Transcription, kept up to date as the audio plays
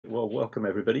Well, welcome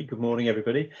everybody. Good morning,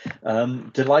 everybody.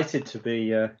 Delighted to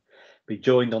be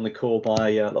joined on the call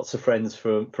by lots of friends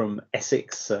from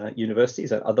Essex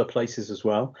universities and other places as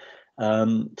well.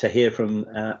 To hear from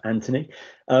Anthony.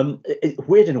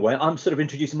 Weird in a way, I'm sort of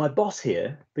introducing my boss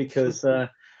here because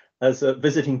as a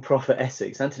visiting prof at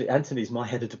Essex, Anthony's my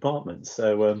head of department.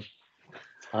 So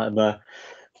I'm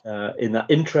in that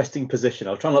interesting position.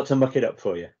 I'll try not to muck it up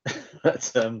for you.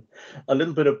 But a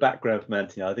little bit of background from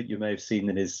Anthony. I think you may have seen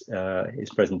in his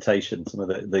presentation some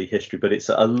of the history, but it's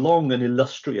a long and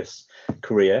illustrious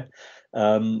career.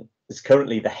 Is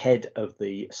currently the head of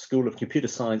the School of Computer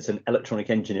Science and Electronic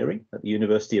Engineering at the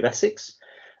University of Essex.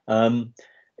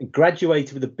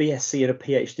 Graduated with a BSc and a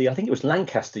PhD. I think it was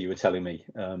Lancaster, you were telling me,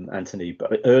 Anthony,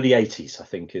 but early 80s, I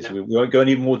think. We won't go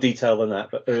into even more detail than that,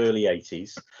 but early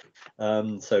 80s.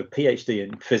 So PhD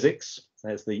in physics.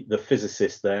 There's the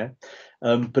physicist there.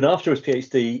 But after his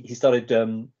PhD, he started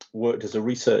worked as a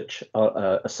research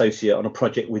associate on a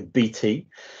project with BT.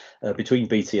 Between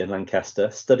BT and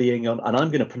Lancaster, studying on, and I'm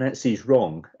going to pronounce these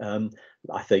wrong,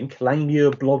 I think,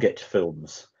 Langmuir Blodgett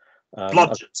films.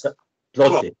 Blodgett.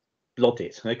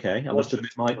 Okay, I must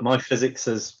admit my physics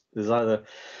has either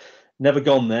never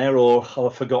gone there or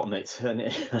I've forgotten it, and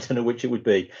I don't know which it would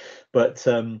be. But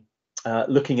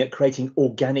looking at creating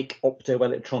organic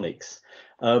optoelectronics.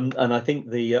 And I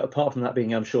think apart from that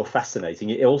being, I'm sure, fascinating,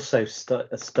 it also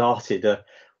started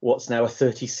what's now a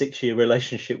 36-year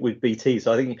relationship with BT.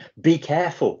 So I think be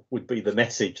careful would be the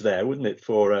message there, wouldn't it,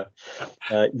 for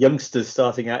youngsters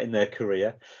starting out in their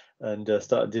career and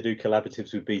starting to do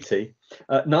collaboratives with BT.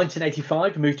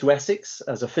 1985, moved to Essex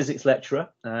as a physics lecturer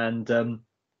and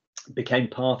became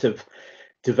part of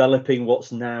developing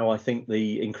what's now, I think,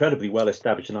 the incredibly well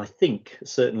established, and I think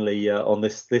certainly on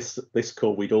this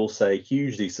call we'd all say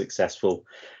hugely successful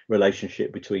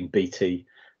relationship between BT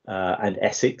and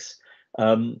Essex.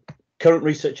 Current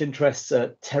research interests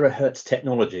terahertz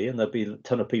technology, and there'll be a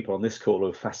ton of people on this call who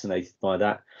are fascinated by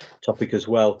that topic as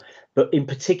well, but in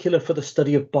particular for the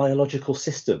study of biological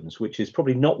systems, which is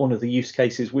probably not one of the use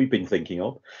cases we've been thinking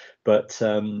of, but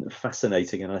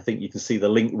fascinating. And I think you can see the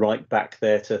link right back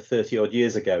there to 30 odd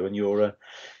years ago and your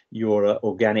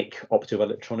organic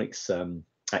optoelectronics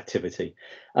activity.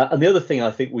 And the other thing I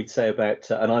think we'd say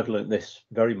about, and I've learned this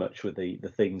very much with the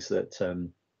things that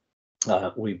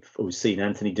we've seen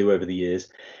Anthony do over the years,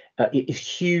 is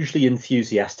hugely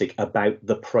enthusiastic about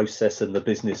the process and the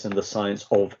business and the science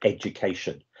of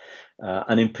education.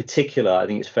 And in particular, I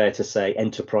think it's fair to say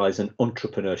enterprise and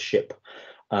entrepreneurship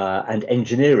and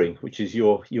engineering, which is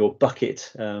your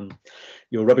bucket,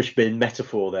 your rubbish bin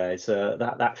metaphor there. It's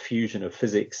that fusion of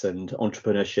physics and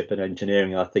entrepreneurship and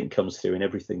engineering, I think, comes through in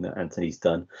everything that Anthony's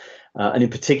done. And in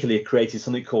particular, he created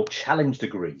something called challenge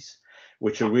degrees,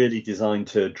 which are really designed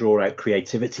to draw out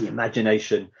creativity,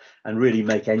 imagination, and really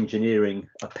make engineering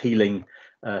appealing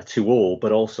to all,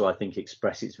 but also, I think,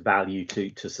 express its value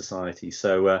to society.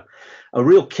 So a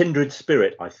real kindred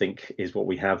spirit, I think, is what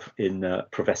we have in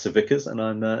Professor Vickers, and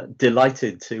I'm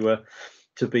delighted to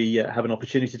have an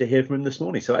opportunity to hear from him this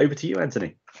morning. So over to you,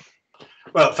 Anthony.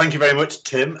 Well, thank you very much,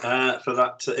 Tim, for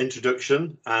that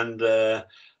introduction, and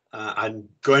I'm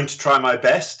going to try my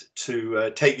best to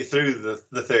take you through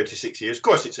the 36 years. Of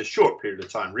course, it's a short period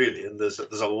of time, really, and there's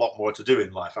a lot more to do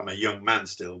in life. I'm a young man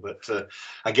still, but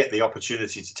I get the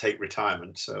opportunity to take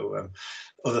retirement, so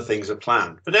other things are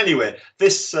planned. But anyway,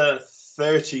 this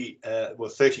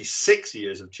 36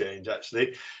 years of change,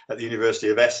 actually, at the University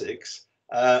of Essex.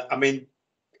 I mean,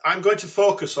 I'm going to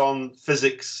focus on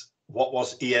physics, what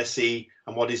was ESE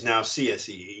and what is now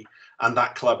CSEE, and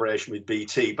that collaboration with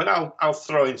BT. But I'll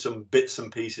throw in some bits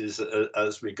and pieces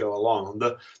as we go along.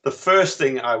 The first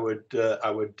thing I would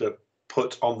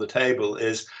put on the table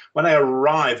is when I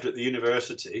arrived at the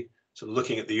university, so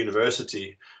looking at the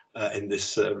university in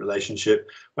this relationship,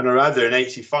 when I arrived there in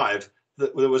 85,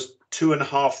 there was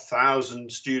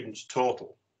 2,500 students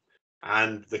total.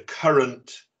 And the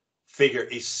current figure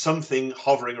is something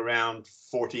hovering around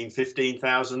 14,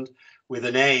 15,000. With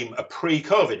an aim, a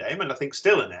pre-COVID aim, and I think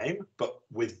still an aim, but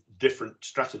with different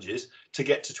strategies, to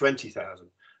get to 20,000.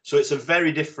 So it's a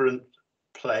very different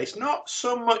place, not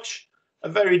so much a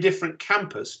very different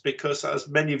campus, because as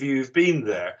many of you have been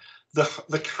there,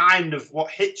 the kind of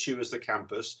what hits you as the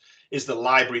campus is the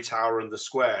library tower and the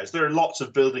squares. There are lots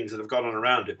of buildings that have gone on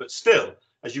around it, but still,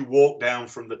 as you walk down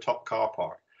from the top car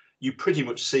park, you pretty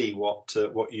much see what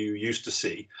you used to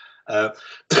see.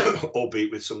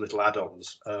 Albeit with some little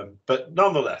add-ons, but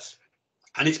nonetheless,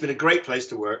 and it's been a great place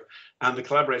to work, and the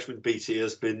collaboration with BT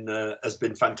has been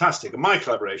fantastic. And my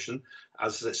collaboration,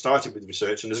 as it started with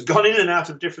research, and has gone in and out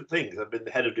of different things. I've been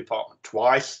the head of department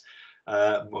twice.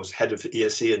 was head of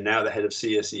ESE and now the head of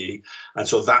CSE, and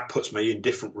so that puts me in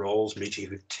different roles, meeting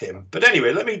with Tim. But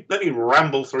anyway, let me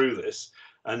ramble through this,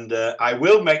 and I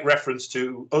will make reference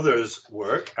to others'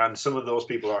 work, and some of those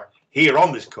people are here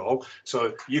on this call,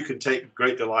 so you can take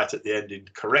great delight at the end in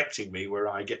correcting me where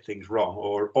I get things wrong,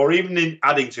 or even in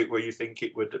adding to it where you think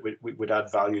it would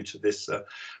add value to this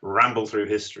ramble through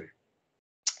history.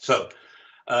 So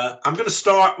I'm going to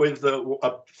start with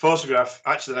a photograph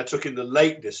actually that I took in the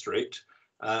Lake District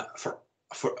for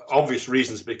obvious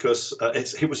reasons, because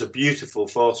it was a beautiful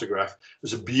photograph. It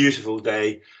was a beautiful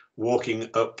day walking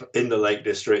up in the Lake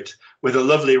District with a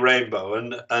lovely rainbow,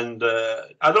 and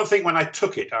I don't think when I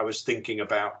took it I was thinking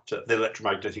about the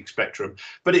electromagnetic spectrum,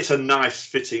 but it's a nice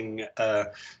fitting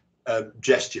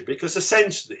gesture, because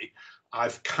essentially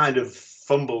I've kind of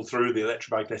fumbled through the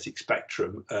electromagnetic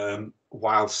spectrum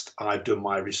whilst I've done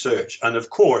my research, and of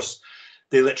course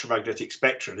the electromagnetic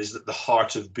spectrum is at the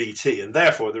heart of BT, and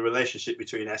therefore the relationship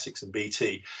between Essex and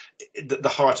BT, the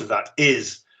heart of that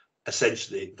is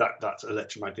essentially that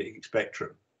electromagnetic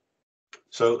spectrum.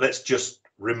 So let's just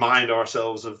remind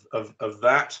ourselves of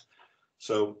that.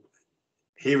 So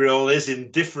here it all is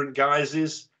in different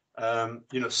guises,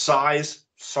 you know, size,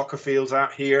 soccer fields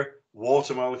out here,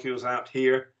 water molecules out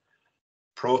here,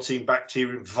 protein,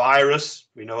 bacteria, virus,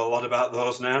 we know a lot about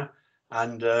those now,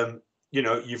 and you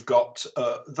know, you've got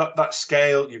that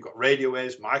scale, you've got radio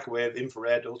waves, microwave,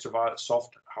 infrared, ultraviolet,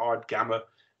 soft, hard, gamma,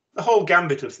 the whole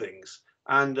gambit of things.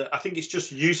 And I think it's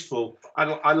just useful.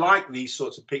 I like these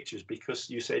sorts of pictures because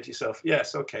you say to yourself,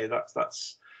 yes, okay,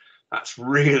 that's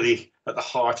really at the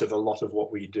heart of a lot of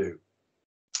what we do.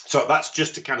 So that's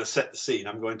just to kind of set the scene.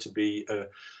 I'm going to be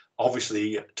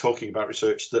obviously talking about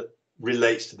research that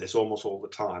relates to this almost all the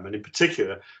time, and in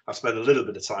particular I've spent a little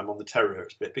bit of time on the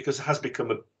terahertz bit because it has become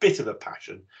a bit of a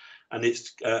passion, and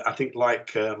it's I think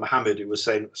like Mohammed, who was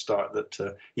saying at the start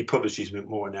that he publishes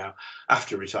more now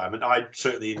after retirement. I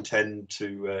certainly intend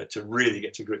to really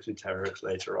get to grips with terahertz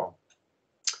later on.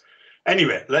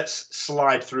 Anyway, let's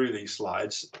slide through these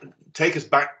slides, take us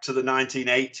back to the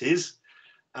 1980s.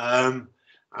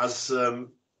 As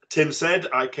Tim said,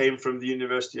 I came from the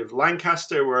University of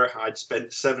Lancaster, where I'd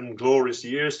spent 7 glorious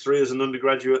years, 3 as an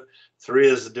undergraduate, 3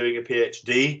 as doing a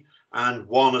PhD, and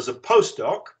 1 as a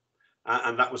postdoc,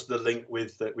 and that was the link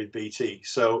with BT.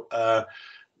 So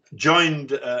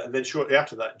joined, and then shortly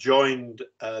after that, joined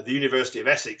the University of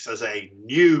Essex as a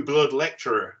new blood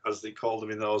lecturer, as they called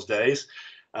them in those days,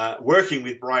 working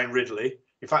with Brian Ridley.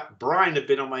 In fact, Brian had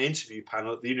been on my interview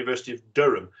panel at the University of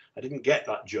Durham. I didn't get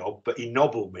that job, but he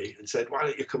nobbled me and said, why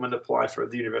don't you come and apply for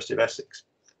the University of Essex?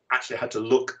 Actually, I had to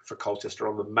look for Colchester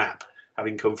on the map,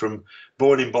 having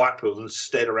born in Blackpool and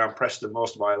stayed around Preston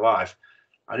most of my life.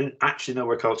 I didn't actually know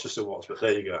where Colchester was, but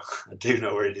there you go. I do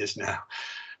know where it is now.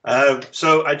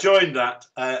 So I joined that,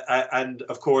 and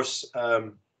of course,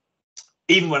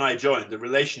 even when I joined, the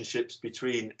relationships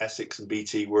between Essex and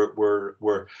BT were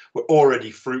already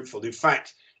fruitful. In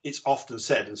fact, it's often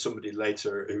said, and somebody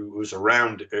later who was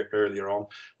around earlier on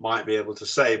might be able to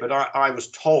say, but I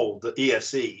was told that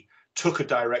ESE took a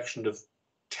direction of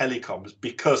telecoms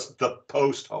because the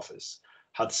post office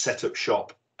had set up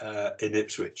shop in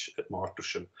Ipswich at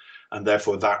Martlesham, and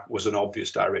therefore that was an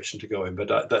obvious direction to go in. But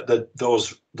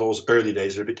those early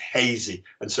days are a bit hazy,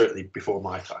 and certainly before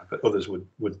my time, but others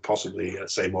would possibly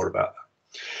say more about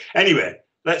that. Anyway,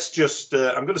 let's just,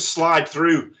 I'm going to slide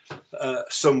through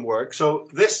some work. So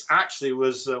this actually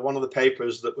was one of the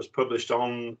papers that was published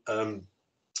on,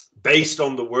 based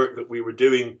on the work that we were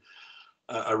doing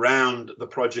around the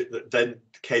project that then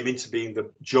came into being the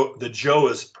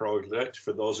JOAS project,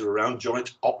 for those who are around,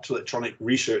 Joint Optoelectronic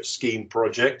Research Scheme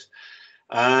project.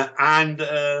 And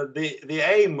the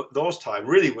aim those time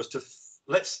really was to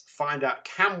let's find out,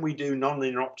 can we do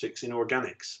nonlinear optics in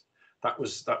organics? That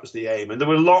was the aim. And there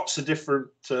were lots of different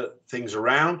things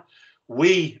around.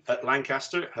 We at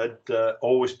Lancaster had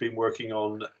always been working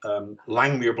on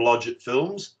Langmuir-Blodgett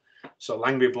films. So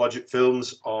Langmuir-Blodgett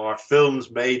films are films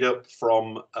made up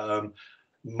from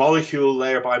molecule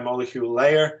layer by molecule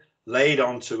layer, laid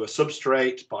onto a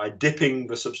substrate by dipping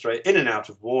the substrate in and out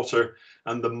of water,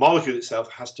 and the molecule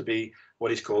itself has to be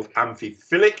what is called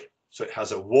amphiphilic. So it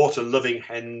has a water-loving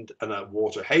end and a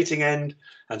water-hating end,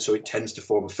 and so it tends to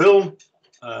form a film.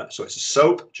 So it's a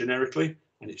soap generically,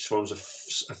 and it forms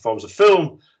a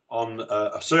film on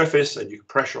a surface, and you can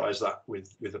pressurize that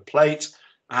with a plate,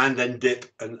 and then dip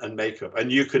and make up.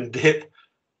 And you can dip,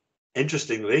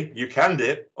 interestingly, you can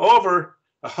dip over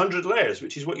 100 layers,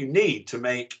 which is what you need to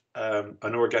make an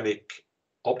organic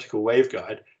optical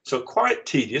waveguide So quite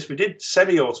tedious. We did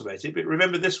semi-automated, but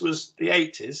remember this was the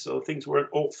 80s, so things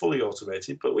weren't all fully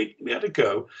automated, but we had a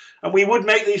go, and we would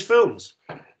make these films.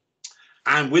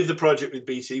 And with the project with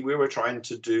BT, we were trying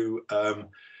to do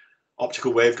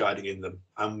optical waveguiding in them.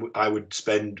 And I would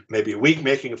spend maybe a week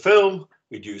making a film.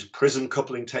 We'd use prism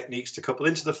coupling techniques to couple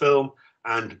into the film,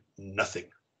 and nothing.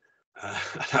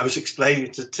 And I was explaining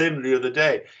it to Tim the other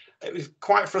day. It was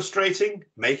quite frustrating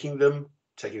making them,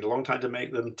 taking a long time to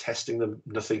make them, testing them,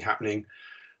 nothing happening.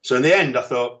 So in the end, I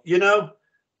thought, you know,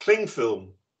 cling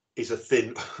film is a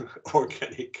thin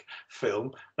organic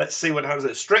film. Let's see what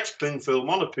happens. Stretch cling film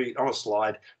on a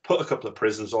slide, put a couple of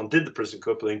prisms on, did the prism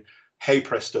coupling. Hey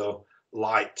presto,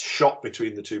 light shot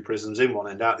between the two prisms in one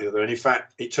end out the other. And in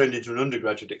fact, it turned into an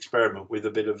undergraduate experiment with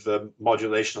a bit of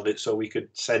modulation on it, so we could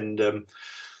send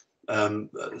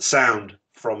sound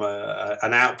from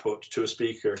an output to a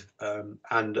speaker,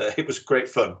 and it was great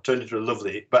fun. Turned into a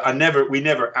lovely, but we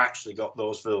never actually got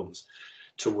those films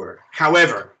to work.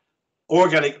 However,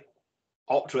 organic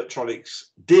optoelectronics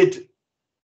did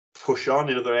push on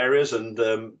in other areas, and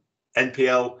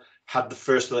NPL had the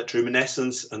first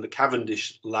electroluminescence, and the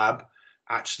Cavendish lab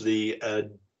actually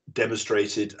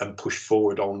demonstrated and pushed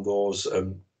forward on those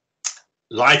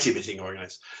light emitting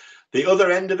organics. The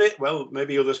other end of it, well,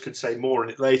 maybe others could say more on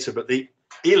it later, but the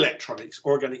electronics,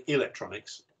 organic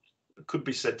electronics, could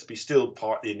be said to be still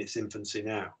partly in its infancy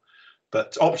now.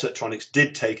 But optoelectronics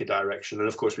did take a direction, and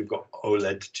of course we've got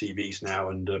OLED TVs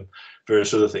now and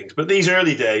various other things. But these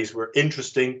early days were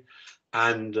interesting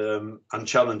and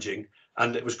challenging,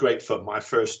 and it was great fun. My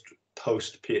first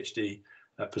post-PhD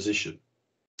position.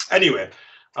 Anyway,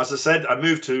 as I said, I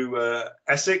moved to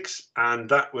Essex, and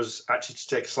that was actually to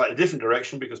take a slightly different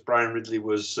direction because Brian Ridley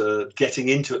was getting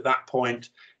into, at that point,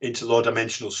 into low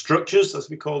dimensional structures, as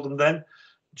we called them then.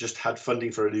 Just had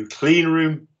funding for a new clean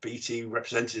room. BT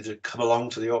representative had come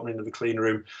along to the opening of the clean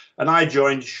room, and I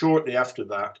joined shortly after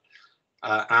that.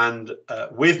 And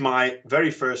with my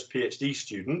very first PhD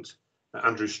student,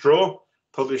 Andrew Straw,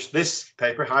 published this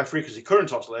paper, High Frequency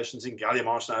Current Oscillations in Gallium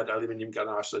Arsenide, Aluminium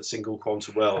Gallium Arsenide Single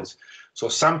Quantum Wells. So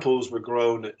samples were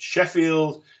grown at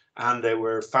Sheffield, and they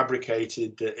were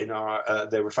fabricated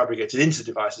into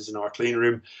devices in our clean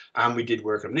room, and we did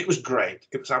work on them. And it was great.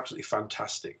 It was absolutely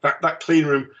fantastic. That clean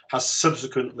room has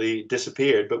subsequently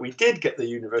disappeared, but we did get the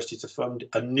university to fund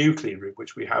a new clean room,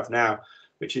 which we have now,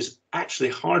 which is actually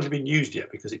hardly been used yet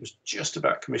because it was just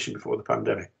about commissioned before the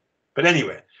pandemic. But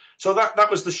anyway, so that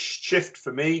was the shift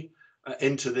for me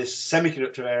into this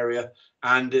semiconductor area,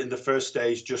 and in the first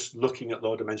stage, just looking at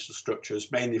low dimensional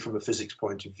structures, mainly from a physics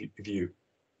point of view.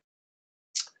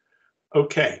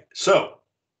 Okay, so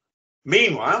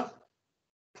meanwhile,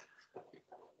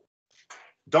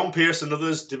 Don Pierce and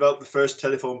others developed the first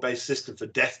telephone-based system for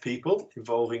deaf people,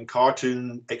 involving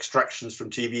cartoon extractions from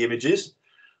TV images.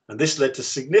 And this led to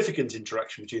significant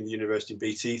interaction between the university and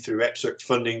BT through EPSRC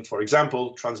funding, for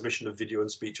example, transmission of video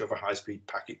and speech over high-speed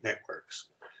packet networks.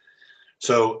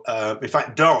 So, in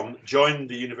fact, Don joined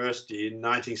the university in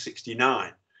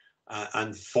 1969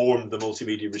 and formed the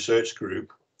Multimedia Research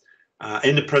Group.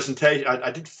 In the presentation,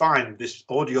 I did find this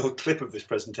audio clip of this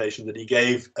presentation that he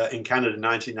gave in Canada in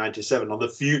 1997 on the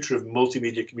future of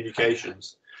multimedia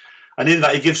communications. And in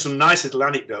that, he gives some nice little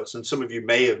anecdotes, and some of you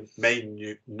may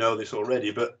know this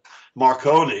already, but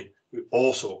Marconi, who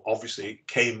also obviously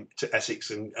came to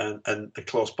Essex and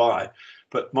close by,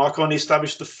 but Marconi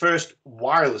established the first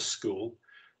wireless school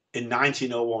in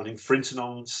 1901 in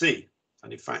Frinton-on-Sea.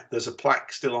 And in fact, there's a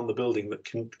plaque still on the building that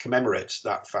commemorates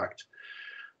that fact.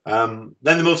 Then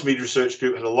the Multimedia Research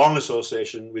Group had a long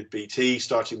association with BT,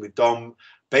 starting with Dom,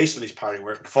 based on his pioneering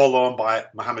work, followed on by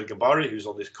Mohammed Gambari, who's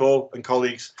on this call, and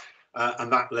colleagues,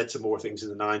 and that led to more things in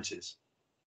the 90s.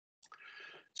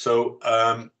 So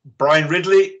Brian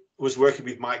Ridley was working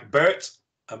with Mike Burt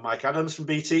and Mike Adams from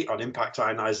BT on impact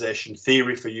ionization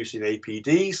theory for use in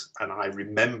APDs, and I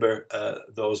remember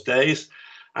those days.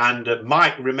 And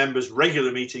Mike remembers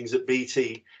regular meetings at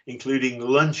BT, including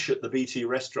lunch at the BT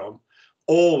restaurant,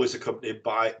 always accompanied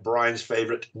by Brian's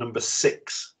favourite number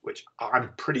 6, which I'm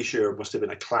pretty sure must have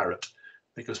been a claret,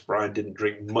 because Brian didn't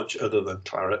drink much other than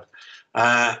claret.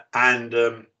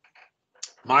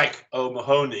 Mike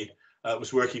O'Mahony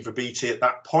was working for BT at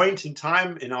that point in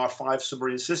time in our 5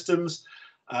 submarine systems,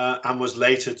 and was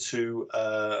later to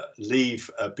leave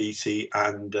BT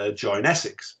and join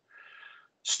Essex.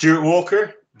 Stuart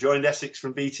Walker joined Essex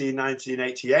from BT in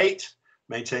 1988,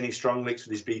 maintaining strong links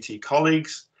with his BT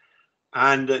colleagues.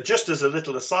 And just as a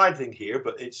little aside thing here,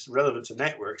 but it's relevant to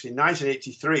networks, in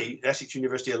 1983, Essex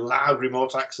University allowed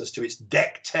remote access to its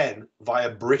DEC 10 via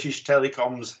British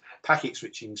Telecom's packet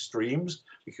switching streams.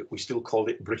 We still called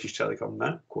it British Telecom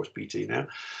now, of course, BT now.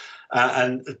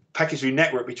 And the packet switching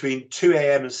network between 2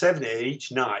 a.m. and 7 a.m.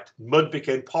 each night. MUD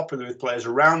became popular with players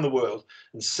around the world,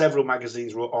 and several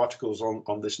magazines wrote articles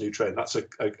on this new trend. That's a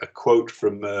quote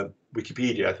from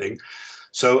Wikipedia, I think.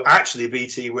 So actually,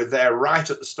 BT were there right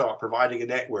at the start, providing a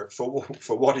network for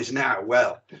what is now,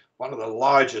 well, one of the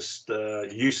largest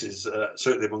uses,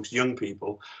 certainly amongst young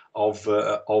people, of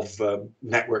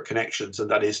network connections,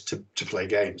 and that is to play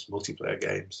games, multiplayer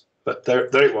games. But there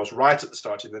it was, right at the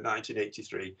start in the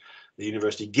 1983, the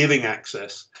university giving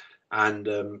access and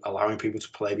allowing people to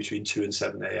play between 2 and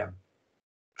 7 a.m.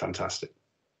 Fantastic.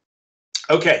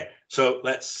 Okay, so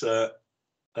let's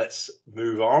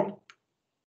move on.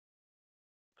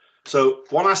 So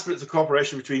one aspect of the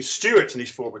cooperation between Stuart and his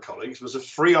former colleagues was a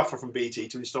free offer from BT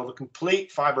to install a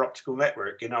complete fibre optical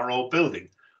network in our old building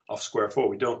off Square 4.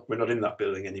 We're not in that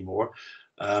building anymore,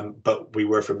 but we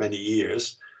were for many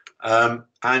years. And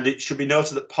it should be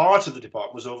noted that part of the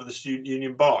department was over the Student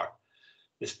Union bar.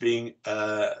 This being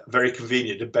very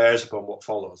convenient, it bears upon what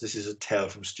follows. This is a tale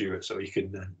from Stuart, so he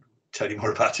can tell you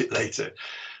more about it later.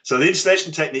 So the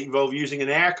installation technique involved using an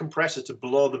air compressor to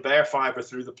blow the bare fibre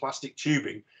through the plastic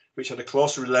tubing, which had a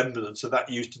closer resemblance of that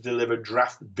used to deliver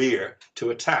draft beer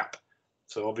to a tap.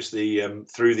 So obviously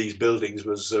through these buildings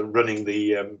was running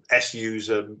the SU's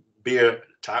beer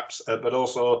taps, but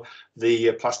also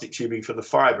the plastic tubing for the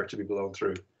fibre to be blown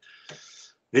through.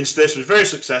 The installation was very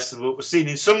successful, but was seen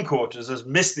in some quarters as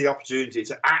missed the opportunity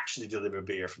to actually deliver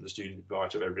beer from the student bar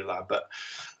to every lab. But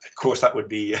of course, that would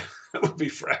be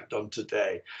frowned on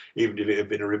today, even if it had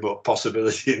been a remote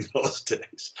possibility in those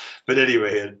days. But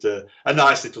anyway, a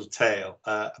nice little tale.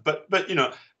 But you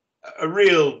know, a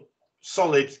real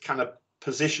solid kind of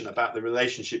position about the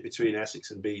relationship between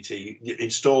Essex and BT,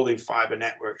 installing fibre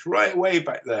networks right way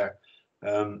back there.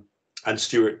 And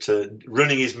Stuart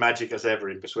running his magic as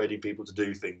ever in persuading people to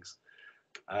do things.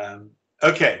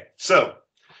 Okay, so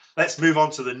let's move on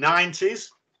to the 90s.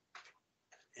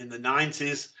 In the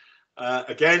 90s,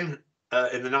 again,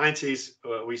 in the 90s,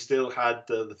 we still had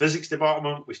the physics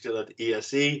department, we still had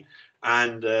ESE,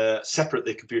 and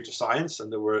separately computer science,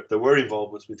 and there were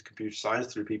involvements with computer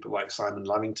science through people like Simon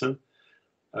Lamington.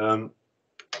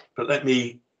 But let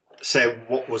me say,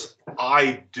 what was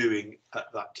I doing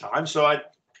at that time? So I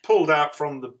pulled out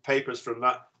from the papers from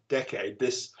that decade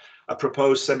a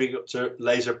proposed semiconductor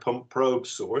laser pump probe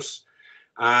source,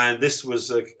 and this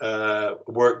was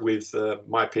work with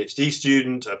my PhD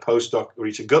student, a postdoc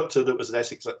Rita Gupta that was at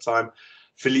Essex at the time,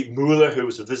 Philippe Muller, who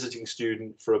was a visiting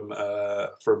student from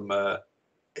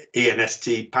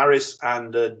ENST Paris,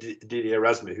 and Didier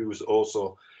Erasmi, who was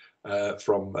also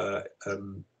from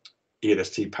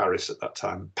ENST Paris at that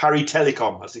time. Paris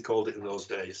Telecom, as they called it in those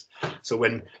days. So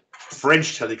when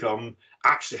French Telecom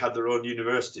actually had their own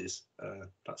universities,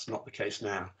 that's not the case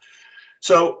now.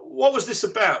 So what was this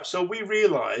about? So we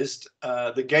realized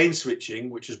that gain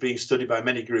switching, which was being studied by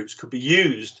many groups, could be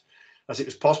used as it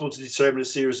was possible to determine a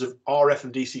series of RF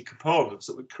and DC components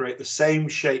that would create the same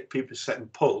shape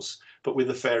picosecond pulse, but with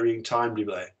a varying time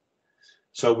delay.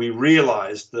 So we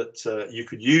realized that you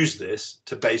could use this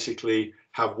to basically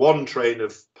have one train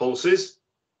of pulses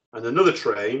and another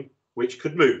train which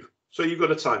could move. So you've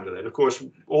got a time delay. And of course,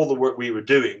 all the work we were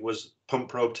doing was pump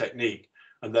probe technique,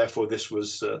 and therefore this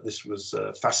was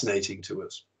fascinating to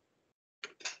us.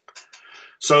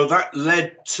 So that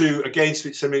led to a gain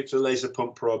switch semiconductor laser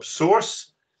pump probe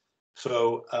source.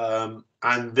 So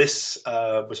and this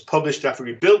was published after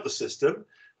we built the system.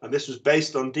 And this was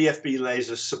based on DFB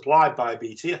lasers supplied by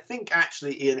BT. I think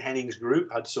actually Ian Henning's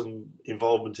group had some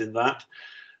involvement in that.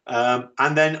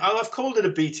 And then I've called it a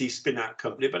BT spin-out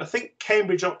company, but I think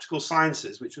Cambridge Optical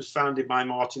Sciences, which was founded by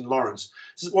Martin Lawrence,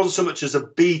 this wasn't so much as a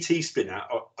BT spin-out,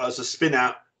 or as a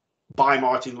spin-out by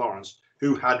Martin Lawrence,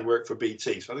 who had worked for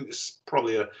BT. So I think there's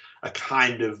probably a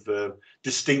kind of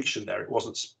distinction there. It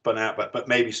wasn't spun out, but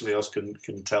maybe somebody else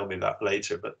can tell me that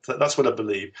later. But that's what I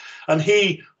believe. And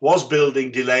he was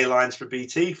building delay lines for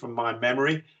BT, from my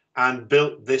memory, and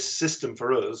built this system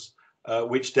for us,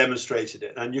 which demonstrated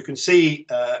it. And you can see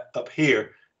up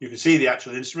here, you can see the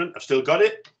actual instrument. I've still got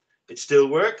it. It still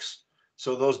works.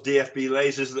 So those DFB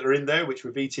lasers that are in there, which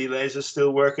were BT lasers,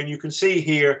 still work. And you can see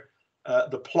here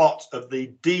the plot of the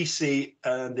DC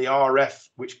and the RF,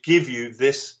 which give you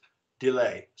this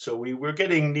delay. So we're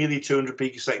getting nearly 200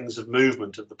 picoseconds of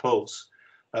movement of the pulse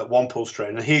at one pulse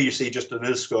train. And here you see just an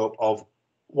oscilloscope of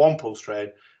one pulse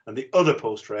train and the other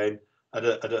pulse train at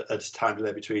a time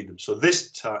delay between them. So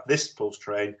this pulse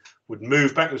train would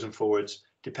move backwards and forwards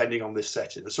depending on this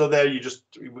setting. So there you just,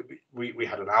 we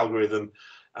had an algorithm,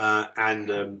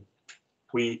 and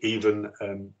we even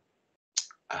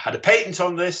had a patent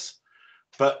on this,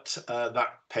 but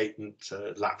that patent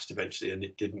lapsed eventually and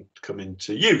it didn't come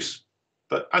into use.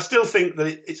 But I still think that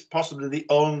it's possibly the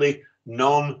only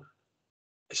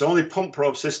it's only pump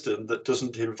probe system that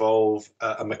doesn't involve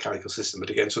a mechanical system. But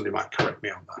again, somebody might correct me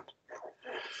on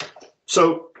that.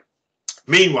 So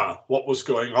meanwhile, what was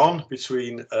going on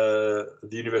between the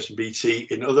University of BT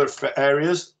in other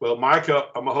areas? Well, Mike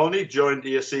O'Mahony joined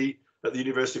ESE at the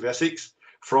University of Essex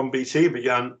from BT,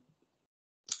 began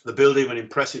the building of an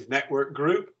impressive network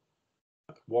group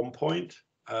at one point.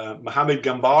 Mohammed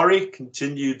Gambari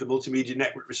continued the multimedia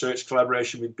network research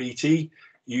collaboration with BT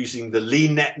using the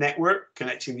LeanNet network,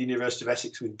 connecting the University of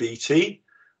Essex with BT.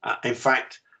 In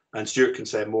fact, and Stuart can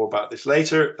say more about this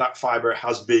later, that fibre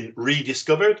has been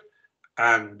rediscovered,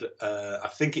 and I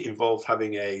think it involved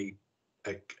having a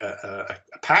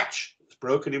patch that's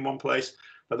broken in one place,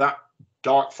 but that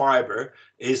dark fibre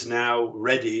is now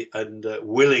ready and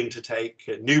willing to take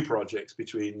new projects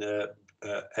between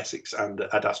Essex and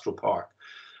Adastral Park.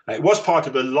 It was part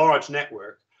of a large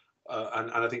network,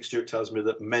 and I think Stuart tells me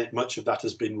that much of that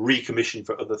has been recommissioned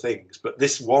for other things. But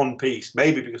this one piece,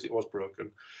 maybe because it was broken,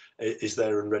 is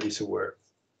there and ready to work.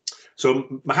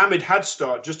 So Mohammed had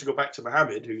started, just to go back to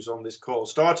Mohammed, who's on this call,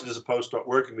 started as a postdoc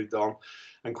working with Don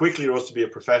and quickly rose to be a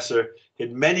professor. He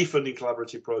had many funding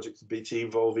collaborative projects at BT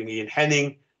involving Ian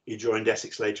Henning. He joined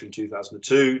Essex later in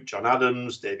 2002, John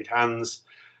Adams, David Hands,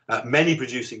 many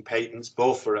producing patents,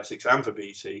 both for Essex and for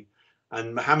BT.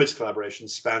 And Mohammed's collaboration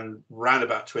spanned around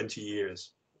about 20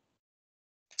 years.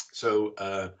 So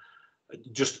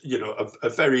just, you know,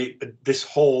 this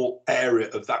whole area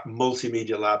of that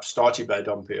multimedia lab started by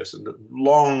Don Pearson, a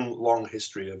long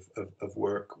history of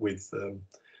work with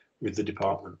the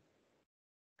department.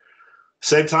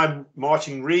 Same time,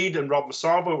 Martin Reed and Rob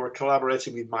Masabo were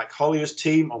collaborating with Mike Hollier's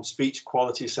team on speech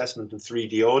quality assessment and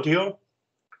 3D audio.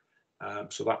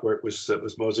 So that work was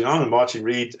moseying on, and Martin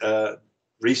Reed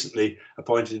recently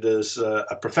appointed as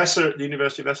a professor at the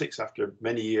University of Essex after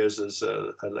many years as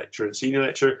a lecturer and senior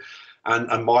lecturer.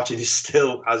 And Martin is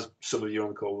still, as some of you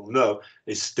on call will know,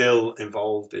 is still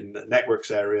involved in the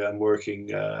networks area and working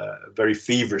very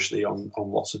feverishly on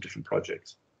lots of different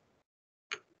projects.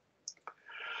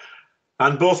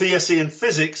 And both ESE and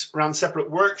physics ran separate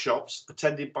workshops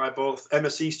attended by both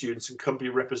MSc students and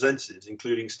company representatives,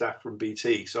 including staff from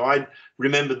BT. So I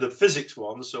remember the physics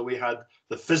one. So we had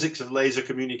the physics of laser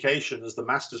communication as the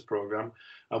master's program.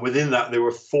 And within that, there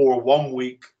were 4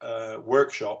 one-week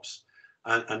workshops.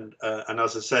 And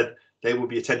as I said, they would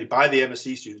be attended by the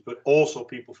MSc students, but also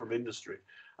people from industry.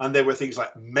 And there were things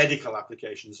like medical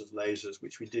applications of lasers,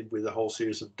 which we did with a whole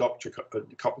series of doctor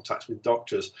contacts with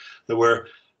doctors. There were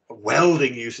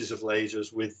welding uses of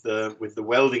lasers with the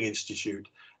Welding Institute,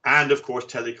 and of course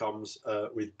telecoms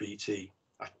with BT.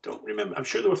 I don't remember, I'm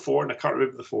sure there were 4 and I can't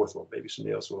remember the 4th one. Maybe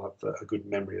somebody else will have a good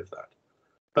memory of that.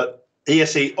 But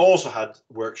ESE also had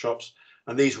workshops,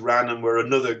 and these ran and were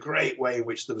another great way in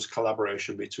which there was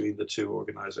collaboration between the two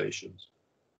organizations.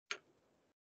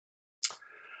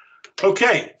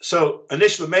 Okay, so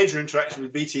initial major interaction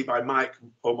with BT by Mike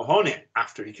O'Mahony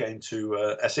after he came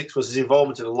to Essex was his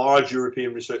involvement in a large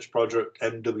European research project,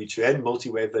 MW2N,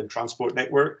 Multi-Wavelength Transport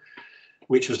Network,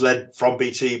 which was led from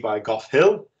BT by Gough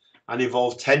Hill and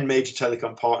involved 10 major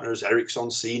telecom partners, Ericsson,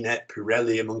 CNET,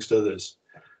 Pirelli, amongst others.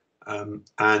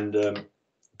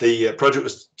 The project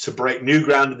was to break new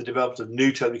ground in the development of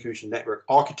new telecommunication network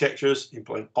architectures,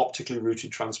 employing optically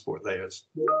routed transport layers.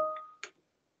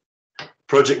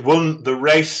 Project won the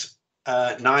RACE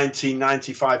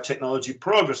 1995 Technology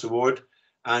Progress Award,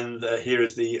 and here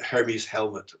is the Hermes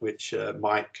helmet, which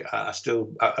Mike I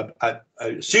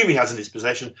assume he has in his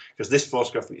possession, because this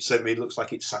photograph that he sent me looks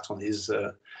like it sat on his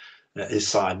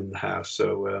side in the house.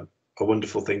 So a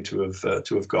wonderful thing to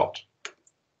have got.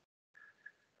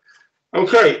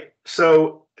 Okay,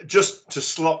 so just to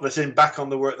slot this in back on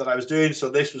the work that I was doing. So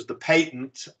this was the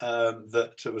patent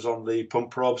that was on the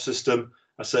pump probe system.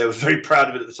 I say I was very proud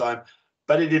of it at the time,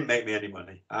 but it didn't make me any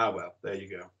money. Ah, well, there you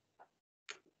go.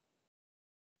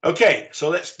 Okay, so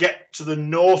let's get to the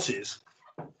noughties.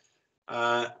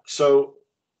 So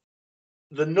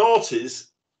the noughties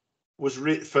was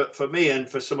for me and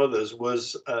for some others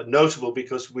was notable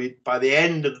because by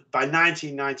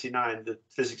 1999 the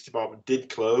physics department did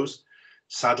close,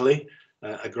 sadly,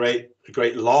 a great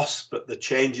loss. But the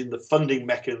change in the funding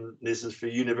mechanisms for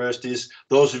universities,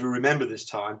 those who remember this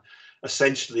time,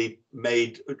 essentially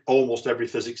made almost every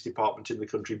physics department in the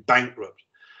country bankrupt.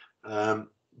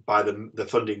 by the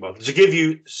funding model. To give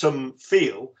you some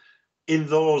feel, in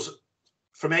those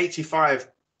from 85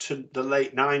 to the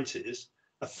late 90s,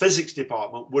 a physics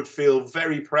department would feel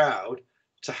very proud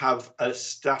to have a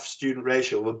staff student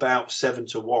ratio of about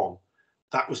 7:1.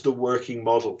 That was the working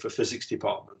model for physics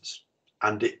departments,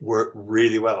 and it worked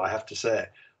really well, I have to say.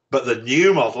 But the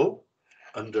new model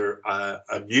under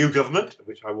a new government,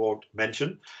 which I won't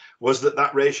mention, was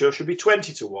that ratio should be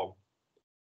 20:1.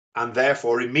 And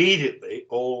therefore, immediately,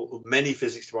 many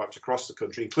physics departments across the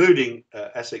country, including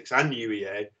Essex and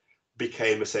UEA,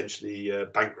 became essentially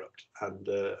bankrupt and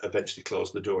eventually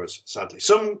closed the doors, sadly.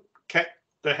 Some kept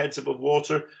their heads above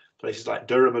water, places like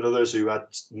Durham and others who had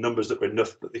numbers that were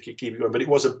enough that they could keep going. But it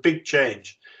was a big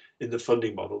change in the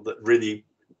funding model that really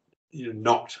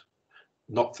knocked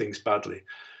things badly.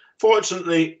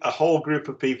 Fortunately, a whole group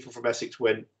of people from Essex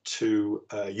went to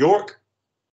York,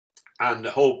 and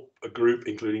a whole group,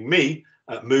 including me,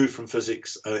 moved from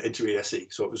physics into ESE.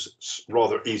 So it was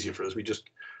rather easier for us. We just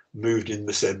moved in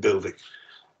the same building.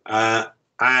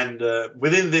 And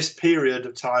within this period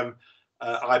of time,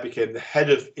 I became the head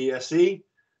of ESE.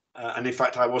 And in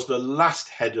fact, I was the last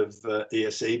head of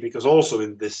ESE, because also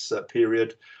in this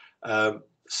period,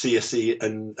 CSE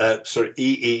and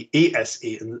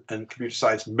ESE and computer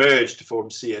science merged to form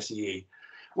CSEE,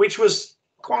 which was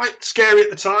quite scary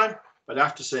at the time. But I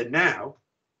have to say now,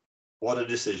 what a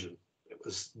decision. It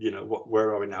was,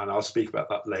 where are we now? And I'll speak about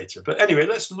that later. But anyway,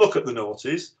 let's look at the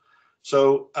noughties.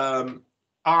 So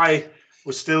I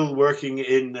was still working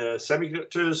in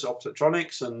semiconductors,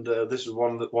 optoelectronics, and this is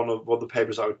one of the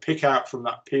papers I would pick out from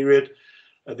that period,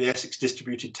 the Essex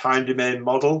distributed time domain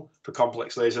model for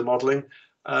complex laser modeling.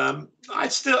 I'd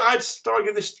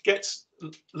argue this gets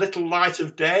little light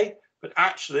of day, but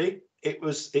actually it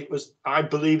was I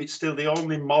believe it's still the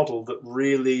only model that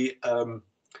really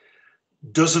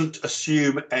doesn't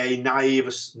assume a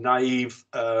naive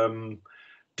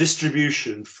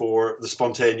distribution for the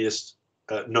spontaneous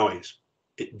noise.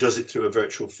 It does it through a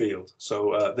virtual field.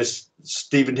 So this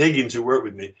Stephen Higgins, who worked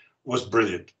with me, was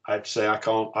brilliant. I have to say, I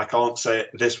can't say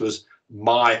this was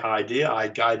my idea. I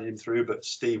guided him through, but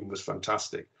Stephen was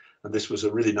fantastic, and this was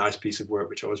a really nice piece of work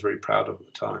which I was very proud of at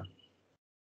the time.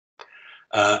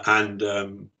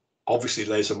 Obviously,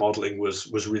 laser modeling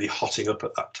was really hotting up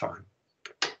at that time.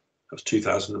 That was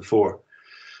 2004.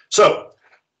 So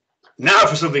now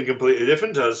for something completely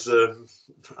different, as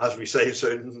we say in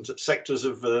certain sectors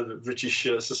of British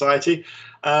society.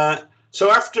 So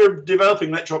after developing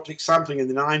electro-optic sampling in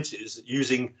the 90s,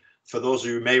 using, for those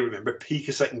who may remember,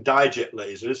 picosecond dijet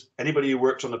lasers. Anybody who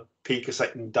works on a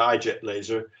picosecond dijet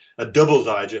laser, a double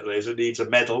dijet laser, needs a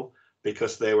medal,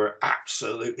 because they were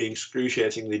absolutely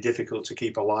excruciatingly difficult to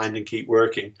keep aligned and keep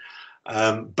working,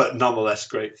 but nonetheless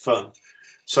great fun.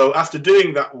 So after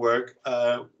doing that work,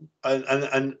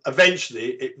 and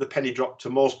eventually the penny dropped to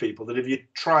most people that if you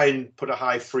try and put a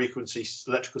high frequency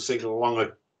electrical signal along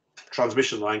a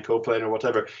transmission line, coplanar or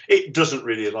whatever, it doesn't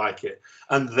really like it,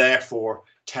 and therefore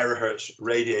terahertz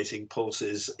radiating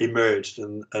pulses emerged,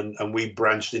 and we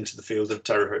branched into the field of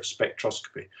terahertz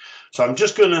spectroscopy. So I'm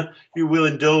just gonna, if you will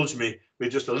indulge me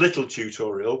with just a little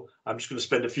tutorial, I'm just going to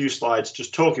spend a few slides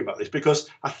just talking about this, because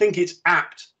I think it's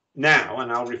apt now,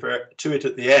 and I'll refer to it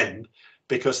at the end,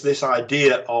 because this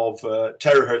idea of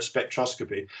terahertz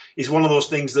spectroscopy is one of those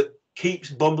things that keeps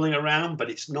bumbling around, but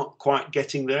it's not quite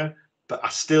getting there. But I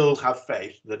still have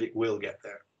faith that it will get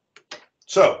there.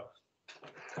 So,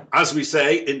 as we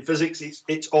say in physics,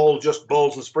 it's all just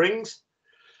balls and springs.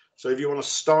 So if you want to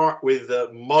start with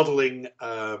modeling,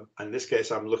 in this case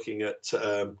I'm looking at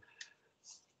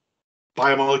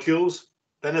biomolecules,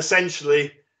 then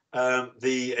essentially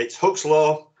it's Hooke's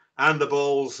law, and the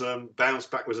balls bounce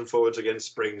backwards and forwards against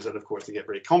springs, and of course they get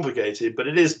very complicated, but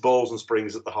it is balls and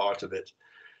springs at the heart of it.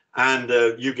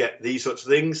 And you get these sorts of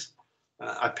things.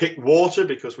 I picked water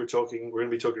because we're going to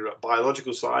be talking about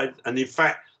biological side, and in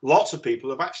fact lots of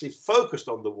people have actually focused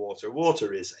on the water.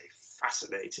 Water is a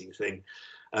fascinating thing,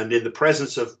 and in the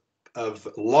presence of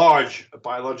large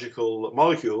biological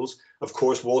molecules, of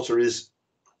course water is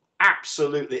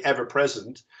absolutely ever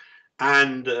present,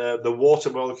 and the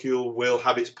water molecule will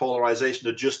have its polarization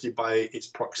adjusted by its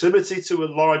proximity to a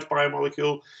large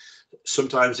biomolecule.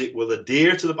 Sometimes it will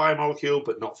adhere to the biomolecule,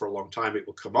 but not for a long time. It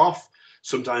will come off.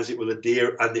 Sometimes it will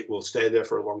adhere and it will stay there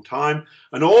for a long time.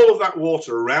 And all of that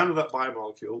water around that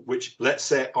biomolecule, which let's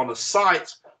say on a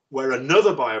site where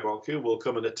another biomolecule will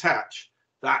come and attach,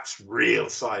 that's real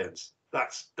science.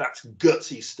 That's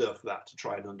gutsy stuff, that, to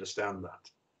try and understand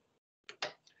that.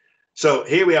 So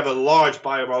here we have a large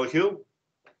biomolecule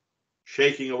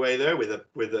shaking away there with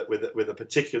a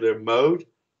particular mode.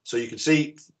 So you can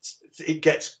see it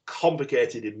gets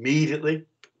complicated immediately.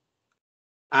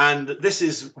 And this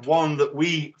is one that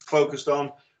we focused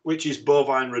on, which is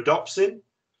bovine rhodopsin.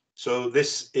 So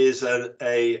this is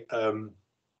a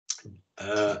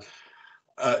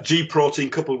G protein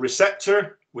coupled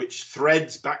receptor, which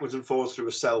threads backwards and forwards through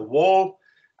a cell wall.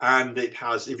 And it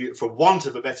has, if you, for want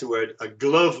of a better word, a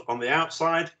glove on the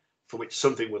outside for which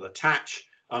something will attach.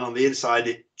 And on the inside,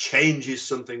 it changes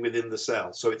something within the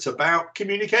cell. So it's about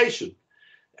communication.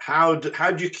 How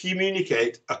do you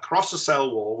communicate across a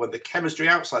cell wall when the chemistry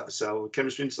outside the cell and the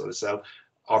chemistry inside the cell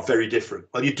are very different?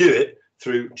 Well, you do it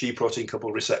through G protein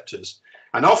coupled receptors.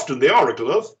 And often they are a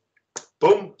glove.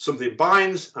 Boom, something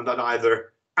binds, and that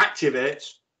either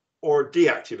activates or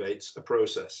deactivates a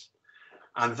process.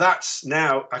 And that's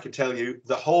now, I can tell you,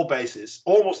 the whole basis,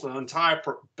 almost the entire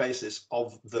basis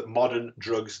of the modern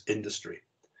drugs industry.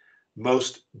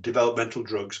 Most developmental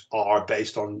drugs are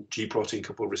based on G protein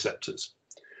coupled receptors.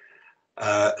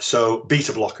 So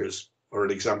beta blockers are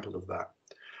an example of that.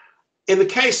 In the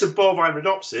case of bovine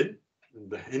rhodopsin,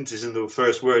 the hint is in the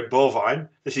first word, bovine.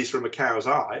 This is from a cow's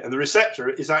eye, and the receptor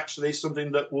is actually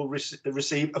something that will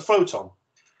receive a photon.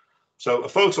 So a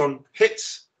photon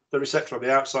hits the receptor on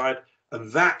the outside,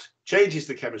 and that changes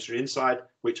the chemistry inside,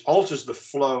 which alters the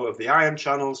flow of the ion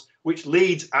channels, which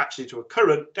leads actually to a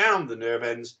current down the nerve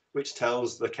ends, which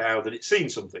tells the cow that it's seen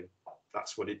something.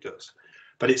 That's what it does.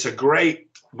 But it's a great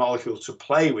molecule to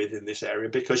play with in this area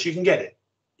because you can get it.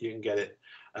 You can get it.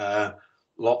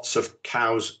 Lots of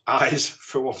cows' eyes,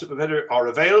 for want of a better, are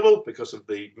available because of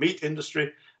the meat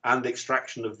industry, and the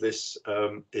extraction of this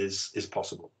is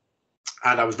possible.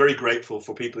 And I was very grateful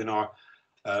for people in our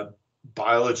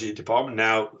biology department,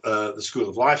 now the School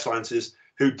of Life Sciences,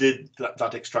 who did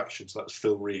that extraction. So that's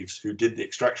Phil Reeves, who did the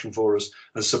extraction for us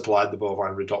and supplied the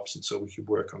bovine rhodopsin so we could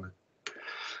work on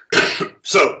it.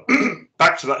 So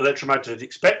back to that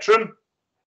electromagnetic spectrum.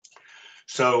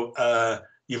 So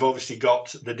you've obviously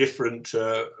got the different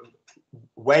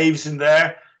waves in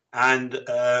there, and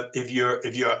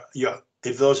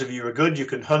if those of you are good, you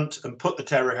can hunt and put the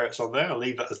terahertz on there. I'll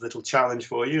leave that as a little challenge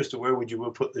for you as to where would you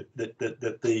will put the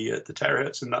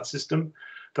terahertz in that system.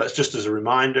 But it's just as a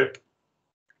reminder.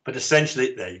 But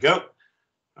essentially, there you go.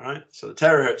 All right, so the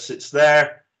terahertz sits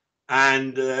there,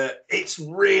 and it's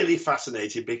really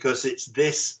fascinating because it's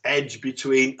this edge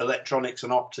between electronics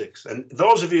and optics. And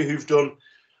those of you who've done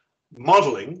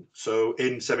modeling, so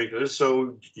in semiconductors,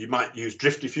 so you might use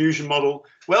drift diffusion model.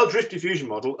 Well, drift diffusion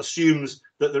model assumes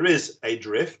that there is a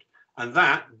drift, and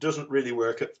that doesn't really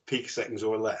work at picoseconds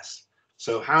or less.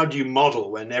 So how do you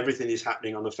model when everything is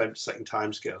happening on a femtosecond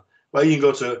timescale? Well, you can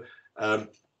go to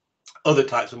other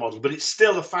types of models, but it's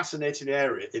still a fascinating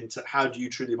area into how do you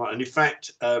truly model. And in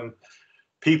fact,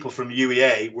 people from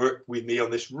UEA worked with me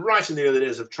on this right in the early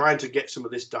days of trying to get some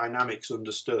of this dynamics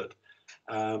understood.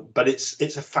 But it's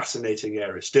a fascinating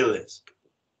area, still is.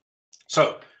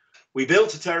 So we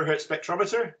built a terahertz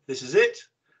spectrometer. This is it.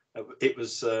 It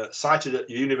was cited at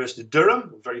the University of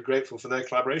Durham. I'm very grateful for their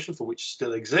collaboration, for which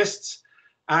still exists.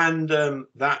 And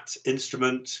that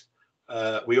instrument,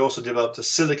 we also developed a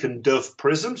silicon dove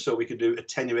prism, so we could do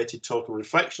attenuated total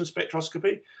reflection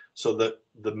spectroscopy, so that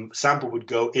the sample would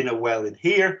go in a well in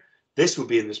here. This would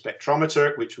be in the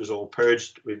spectrometer, which was all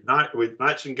purged with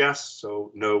nitrogen gas,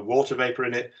 so no water vapor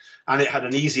in it, and it had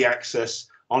an easy access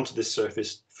onto this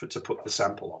surface to put the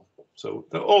sample on. So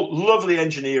they're all lovely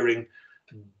engineering,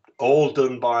 all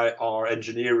done by our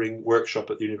engineering workshop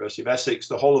at the University of Essex.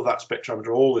 The whole of that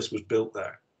spectrometer, all this was built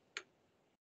there.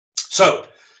 So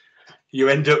you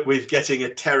end up with getting a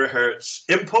terahertz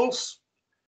impulse,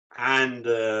 and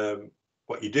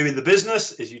what you do in the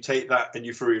business is you take that and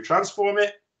you Fourier transform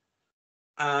it.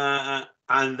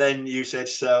 And then you say to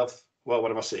yourself, well, what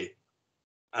am I seeing?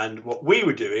 And what we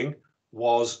were doing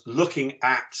was looking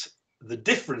at the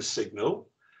difference signal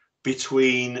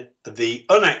between the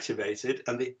unactivated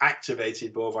and the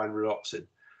activated bovine rhodopsin.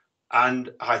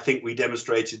 And I think we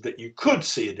demonstrated that you could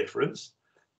see a difference.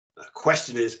 The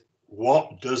question is,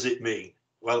 what does it mean?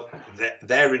 Well,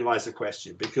 therein lies the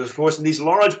question, because of course in these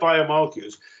large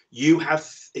biomolecules,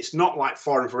 it's not like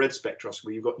far infrared spectroscopy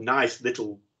where you've got nice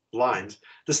little lines.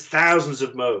 There's thousands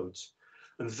of modes,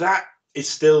 and that is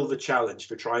still the challenge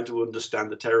for trying to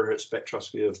understand the terahertz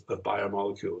spectroscopy of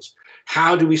biomolecules.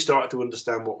 How do we start to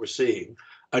understand what we're seeing,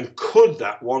 and could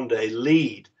that one day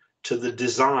lead to the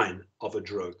design of a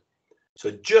drug?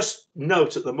 So just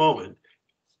note at the moment,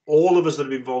 all of us that have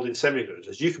been involved in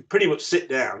semiconductors, you can pretty much sit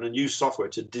down and use software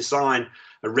to design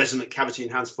a resonant cavity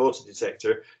enhanced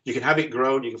photodetector. You can have it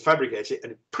grown, you can fabricate it,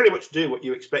 and pretty much do what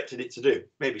you expected it to do.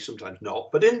 Maybe sometimes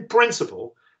not, but in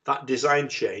principle, that design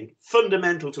chain,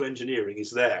 fundamental to engineering,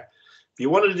 is there. If you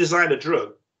want to design a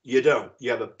drug, you don't.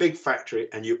 You have a big factory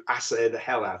and you assay the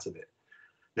hell out of it.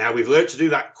 Now, we've learned to do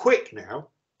that quick now,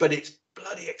 but it's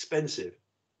bloody expensive.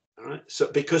 All right.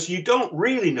 So because you don't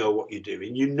really know what you're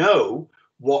doing, you know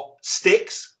what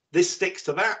sticks. This sticks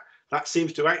to that. That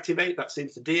seems to activate. That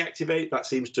seems to deactivate. That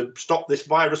seems to stop this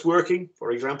virus working,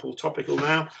 for example, topical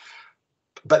now.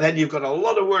 But then you've got a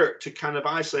lot of work to kind of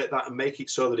isolate that and make it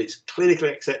so that it's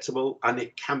clinically acceptable and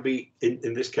it can be,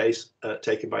 in this case,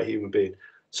 taken by a human being.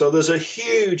 So there's a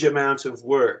huge amount of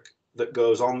work that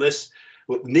goes on this,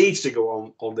 what needs to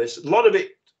go on this. A lot of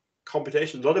it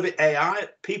computation, a lot of it AI.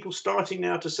 People starting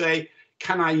now to say,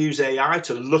 can I use AI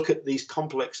to look at these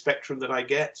complex spectrum that I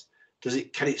get?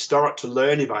 Can it start to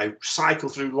learn if I cycle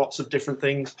through lots of different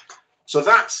things? So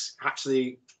that's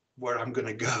actually where I'm going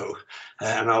to go,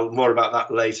 and I'll more about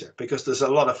that later, because there's a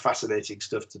lot of fascinating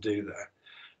stuff to do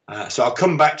there. So I'll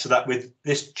come back to that with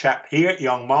this chap here,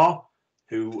 Yang Ma,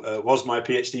 who was my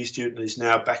PhD student and is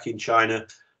now back in China,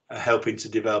 helping to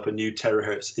develop a new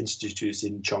terahertz institute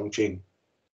in Chongqing.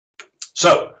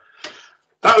 So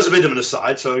that was a bit of an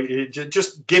aside. So you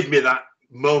just give me that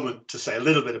moment to say a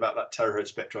little bit about that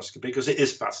terahertz spectroscopy, because it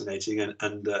is fascinating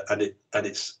and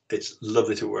it's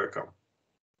lovely to work on.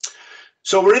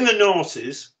 So we're in the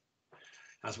noughties,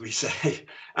 as we say,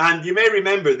 and you may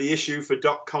remember the issue for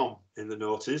 .com in the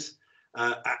noughties,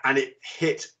 and it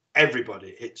hit everybody.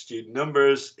 It hit student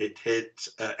numbers, it hit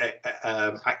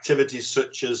activities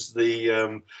such as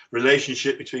the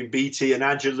relationship between BT and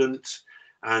Agilent,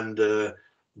 and the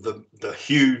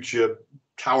huge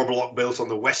tower block built on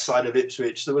the west side of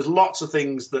Ipswich. There was lots of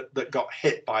things that got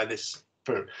hit by this.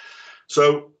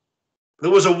 So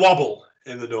there was a wobble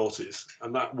in the noughties,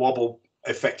 and that wobble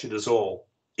affected us all,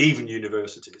 even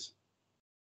universities.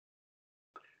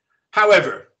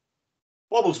 However,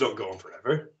 wobbles don't go on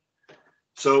forever.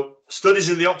 So studies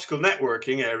in the optical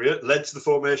networking area led to the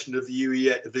formation of the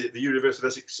University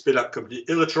of Essex spin-out company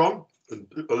Illitron, and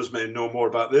others may know more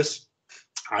about this.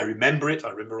 I remember it. I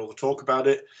remember all the talk about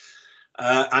it.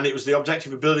 And it was the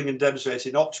objective of building and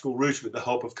demonstrating optical routing with the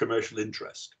hope of commercial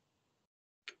interest.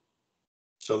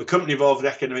 So the company involved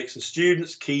academics and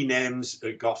students, key names,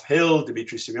 Gough Hill,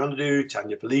 Dimitri Simeonidou,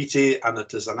 Tanya Politi, Anna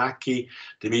Tazanaki,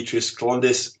 Demetrius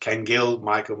Klondis, Ken Gill,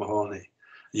 Michael Mahoney.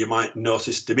 You might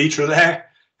notice Dimitri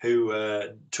there, who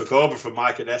took over from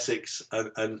Mike at Essex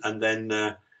and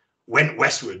then went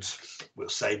westwards. We'll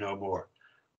say no more.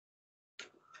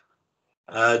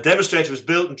 Demonstrator was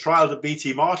built and trialed at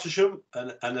BT Martlesham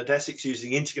and at Essex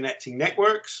using interconnecting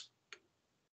networks.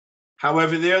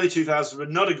 However, the early 2000s were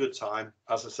not a good time,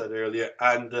 as I said earlier,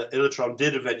 and Illitron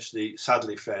did eventually,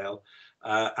 sadly, fail.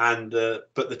 But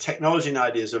the technology and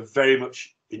ideas are very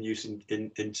much in use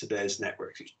in today's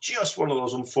networks. It's just one of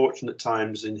those unfortunate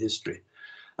times in history.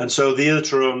 And so the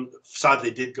Illitron,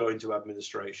 sadly, did go into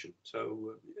administration.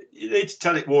 So you need to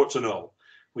tell it warts and all.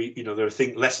 There are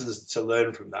lessons to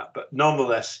learn from that. But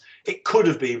nonetheless, it could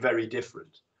have been very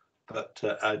different. But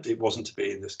it wasn't to be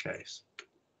in this case.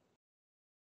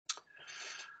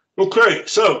 Okay,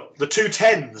 so the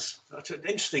 210s. That's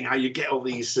interesting how you get all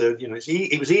these, it was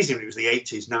easy when it was the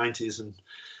 80s, 90s, and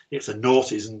it's the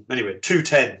noughties. And anyway,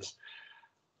 210s.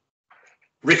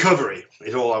 Recovery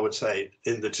is all I would say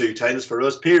in the 210s for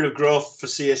us. Period of growth for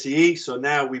CSEE. So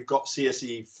now we've got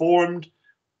CSEE formed,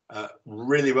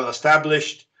 really well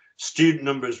established, student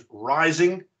numbers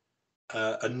rising.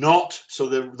 So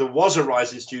there was a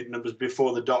rise in student numbers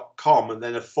before the .com and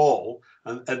then a fall,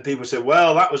 and people say,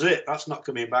 well, that was it, that's not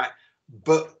coming back.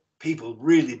 But people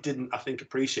really didn't, I think,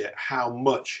 appreciate how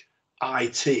much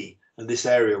IT and this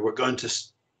area were going to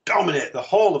dominate the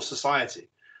whole of society.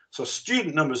 So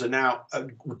student numbers are now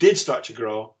did start to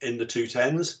grow in the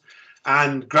 210s,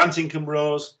 and grant income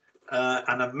rose,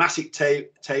 and a massive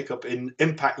take up in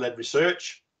impact-led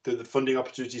research through the funding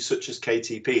opportunities such as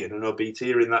KTP, and I know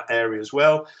BT are in that area as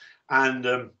well. And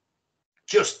the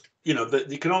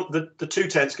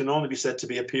 210s can only be said to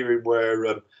be a period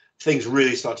where things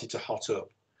really started to hot up.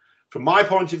 From my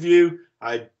point of view,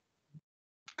 I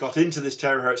got into this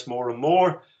terahertz more and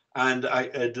more, and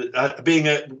being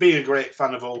a great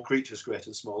fan of all creatures great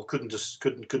and small,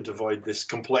 couldn't avoid this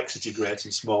complexity great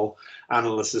and small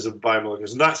analysis of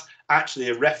biomolecules. And that's actually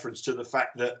a reference to the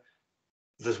fact that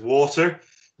there's water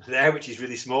there, which is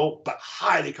really small but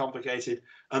highly complicated,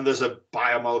 and there's a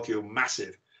biomolecule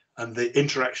massive, and the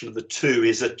interaction of the two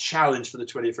is a challenge for the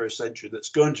 21st century that's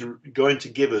going to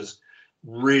give us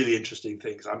really interesting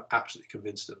things. I'm absolutely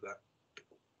convinced of that.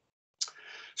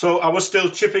 So I was still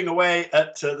chipping away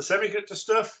at the semiconductor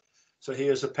stuff. So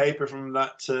here's a paper from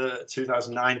that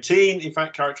 2019. In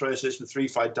fact, characterization of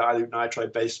 3,5 dilute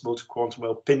nitride-based multi-quantum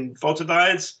well pin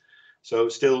photodiodes. So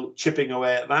still chipping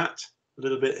away at that a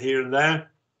little bit here and there.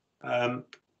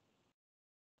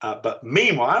 But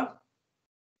meanwhile,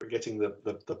 we're getting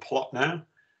the plot now.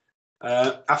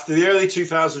 After the early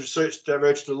 2000s, research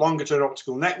diverged to longer-term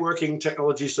optical networking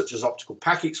technologies such as optical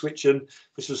packet switching.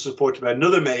 This was supported by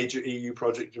another major EU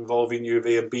project involving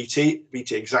UV and BT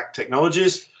exact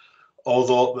technologies,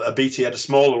 although BT had a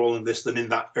smaller role in this than in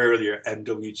that earlier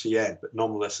MWTN, but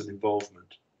nonetheless an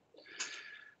involvement.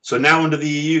 So now under the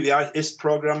EU, the IST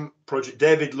program, Project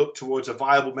David, looked towards a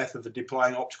viable method for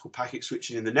deploying optical packet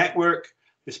switching in the network.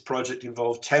 This project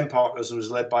involved 10 partners and was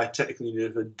led by a technical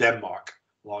unit of Denmark,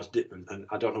 Lars Dittman, and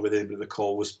I don't know whether anybody on the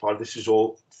call was part of this. Is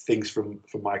all things from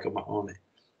Michael Mahoney.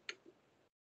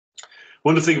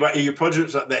 One of the things about EU projects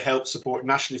is that they help support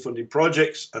nationally funded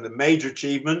projects, and a major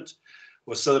achievement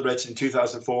was celebrated in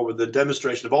 2004 with the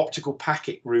demonstration of optical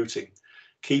packet routing.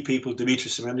 Key people: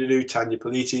 Dimitris Simonidu, Tanya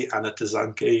Politi, Anna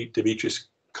Tazanke, Dimitris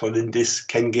Konindis,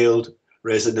 Kengild,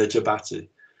 Reza Nejabati,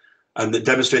 and that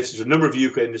demonstrated to a number of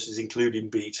UK industries, including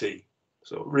BT.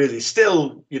 So really,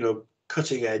 still,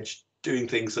 cutting edge, doing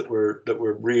things that were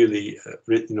really,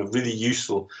 really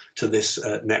useful to this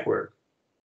network.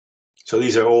 So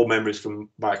these are all memories from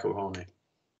Michael Mahoney.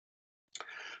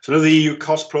 So another EU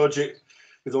cost project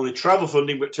with only travel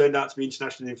funding, but turned out to be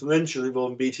internationally influential,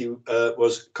 involving BT,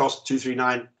 was COST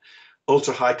 239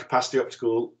 ultra high capacity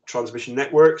optical transmission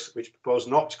networks, which proposed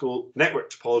an optical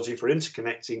network topology for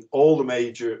interconnecting all the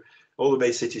major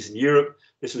cities in Europe.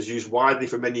 This was used widely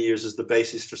for many years as the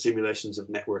basis for simulations of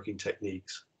networking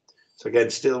techniques. So again,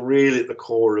 still really at the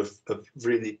core of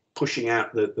really pushing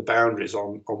out the boundaries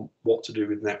on what to do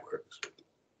with networks.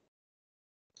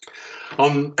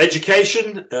 On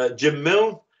education, Jim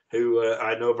Milne, who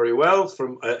I know very well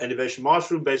from Innovation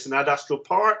Mastery, based in Adastral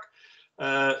Park,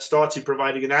 started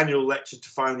providing an annual lecture to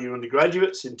final year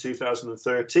undergraduates in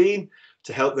 2013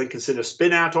 to help them consider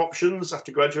spin-out options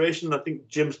after graduation. I think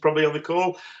Jim's probably on the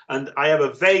call, and I have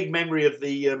a vague memory of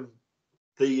the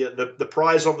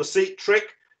prize on the seat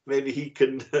trick. Maybe he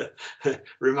can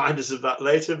remind us of that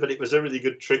later, but it was a really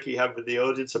good trick he had with the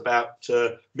audience about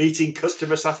meeting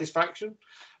customer satisfaction,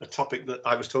 a topic that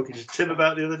I was talking to Tim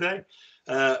about the other day.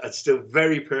 It's still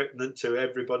very pertinent to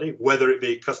everybody, whether it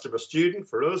be customer student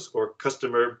for us or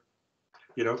customer,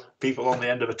 people on the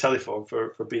end of a telephone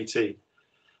for BT.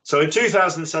 So in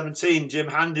 2017, Jim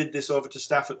handed this over to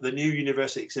staff at the new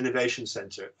University Innovation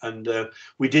Centre, and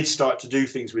we did start to do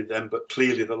things with them, but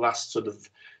clearly the last sort of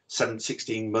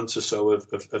 16 months or so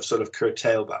have sort of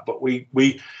curtailed that. But we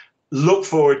look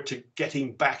forward to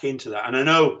getting back into that. And I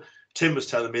know Tim was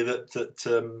telling me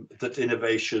that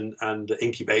innovation and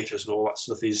incubators and all that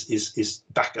stuff is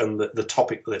back on the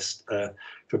topic list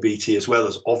for BT, as well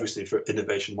as obviously for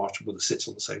Innovation Masterable that sits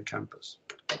on the same campus.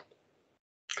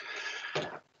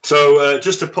 So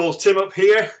just to pull Tim up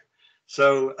here.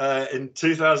 So in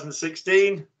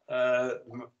 2016,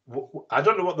 I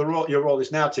don't know what your role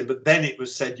is now, Tim, but then it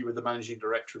was said you were the Managing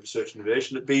Director of Research and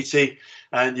Innovation at BT,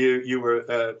 and you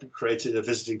were created a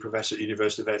visiting professor at the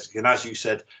University of Essex. And as you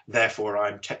said, therefore,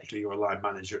 I'm technically your line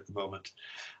manager at the moment.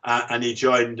 And he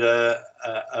joined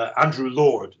Andrew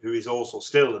Lord, who is also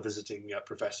still a visiting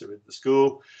professor at the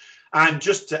school. And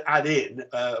just to add in,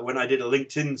 when I did a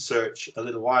LinkedIn search a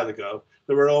little while ago,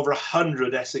 there were over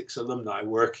 100 Essex alumni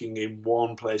working in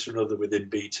one place or another within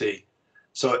BT.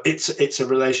 So it's a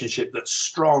relationship that's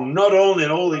strong, not only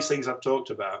in all these things I've talked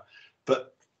about,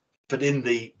 but in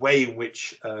the way in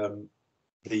which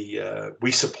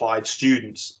we supplied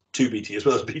students to BT, as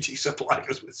well as BT supplied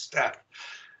us with staff.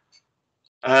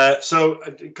 So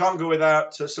I can't go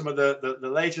without some of the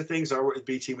later things. I worked with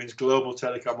BT Wins Global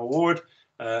Telecom Award.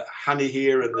 Hanny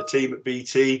here and the team at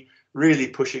BT really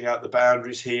pushing out the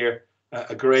boundaries here.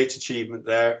 A great achievement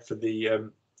there for the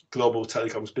Global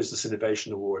Telecoms Business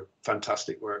Innovation Award.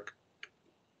 Fantastic work.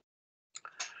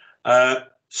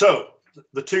 So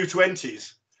the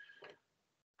 220s.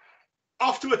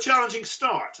 Off to a challenging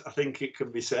start, I think it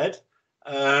can be said.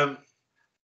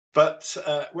 But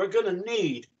we're going to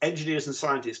need engineers and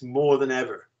scientists more than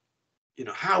ever.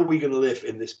 How are we going to live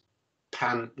in this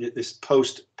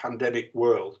post-pandemic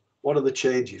world? What are the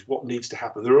changes? What needs to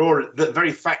happen? The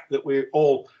very fact that we're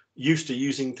all used to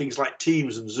using things like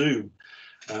Teams and Zoom.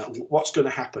 What's going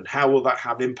to happen? How will that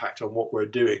have impact on what we're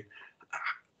doing?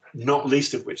 Not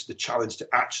least of which the challenge to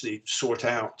actually sort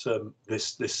out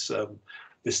this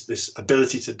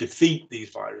ability to defeat these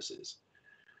viruses.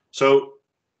 So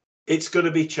it's going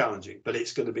to be challenging, but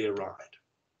it's going to be a ride.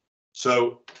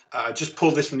 So I just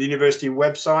pulled this from the university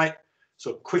website.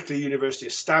 So quickly, university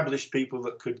established people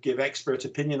that could give expert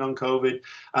opinion on COVID.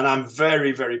 And I'm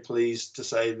very, very pleased to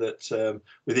say that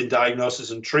within diagnosis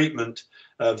and treatment,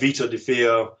 Vito Di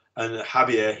Fio and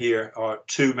Javier here are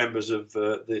two members of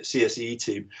the CSE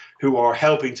team who are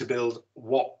helping to build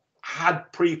what had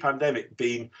pre-pandemic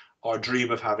been our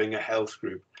dream of having a health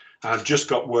group. And I've just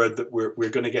got word that we're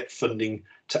going to get funding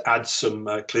to add some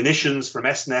clinicians from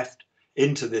SNEFT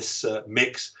into this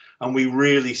mix. And we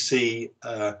really see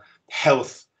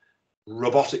health,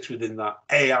 robotics within that,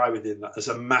 AI within that as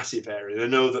a massive area. And I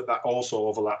know that that also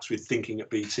overlaps with thinking at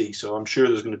BT. So I'm sure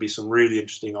there's going to be some really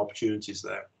interesting opportunities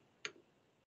there.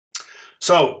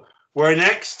 So where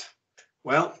next?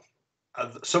 Well,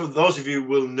 some of those of you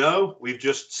will know we've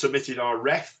just submitted our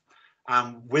ref.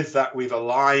 And with that, we've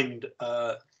aligned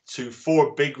to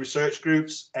 4 big research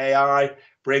groups: AI,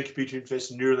 brain-computer interface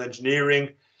and neural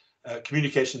engineering,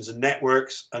 communications and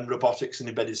networks, and robotics and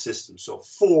embedded systems. So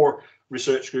 4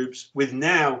 research groups with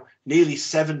now nearly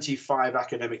 75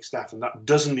 academic staff, and that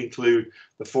doesn't include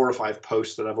the 4 or 5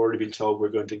 posts that I've already been told we're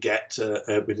going to get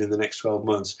within the next 12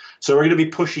 months. So we're going to be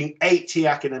pushing 80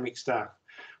 academic staff.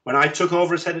 When I took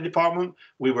over as head of department,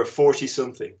 we were 40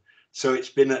 something. So it's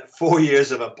been 4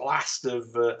 years of a blast of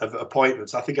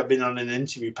appointments. I think I've been on an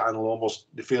interview panel almost,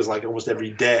 it feels like almost every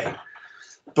day.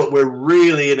 But we're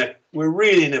really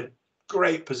in a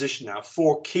great position now.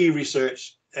 4 key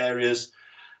research areas,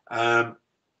 and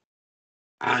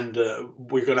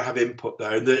we're going to have input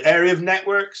there. In the area of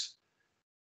networks,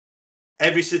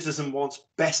 every citizen wants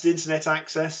best internet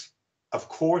access, of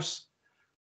course,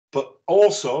 but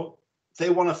also they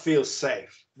want to feel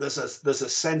safe. There's a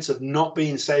sense of not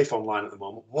being safe online at the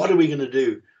moment. What are we going to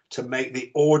do to make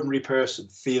the ordinary person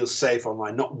feel safe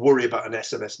online, not worry about an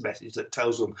SMS message that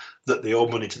tells them that they owe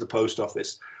money to the post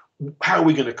office? How are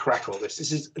we going to crack all this?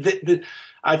 This is,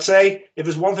 I'd say, if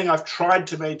there's one thing I've tried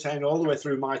to maintain all the way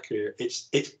through my career, it's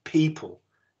people.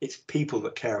 It's people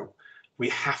that count. We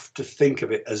have to think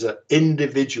of it as an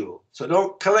individual. So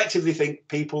don't collectively think,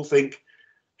 people think,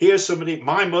 here's somebody,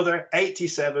 my mother,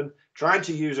 87, trying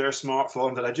to use her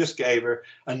smartphone that I just gave her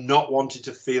and not wanting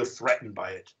to feel threatened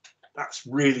by it. That's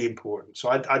really important. So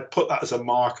I'd put that as a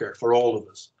marker for all of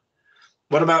us.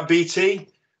 What about BT?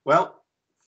 Well,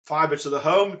 fibre to the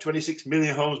home, 26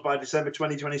 million homes by December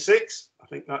 2026. I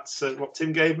think that's what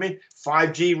Tim gave me.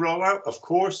 5G rollout, of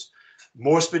course.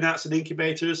 More spin-outs and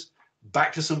incubators.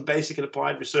 Back to some basic and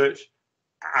applied research.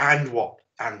 And what?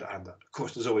 And of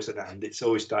course, there's always an and. It's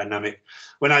always dynamic.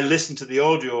 When I listened to the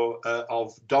audio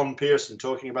of Don Pearson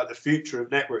talking about the future of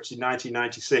networks in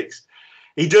 1996,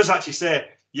 he does actually say,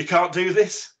 you can't do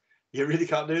this. You really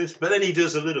can't do this. But then he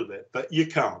does a little bit, but you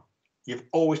can't. You've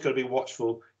always got to be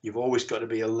watchful. You've always got to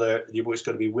be alert. You've always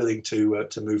got to be willing to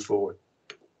move forward.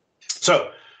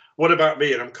 So what about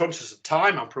me? And I'm conscious of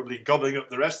time. I'm probably gobbling up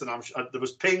the rest. And there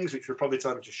was pings, which were probably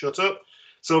telling me to shut up.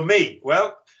 So me,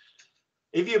 well,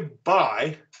 if you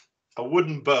buy a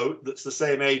wooden boat that's the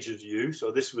same age as you,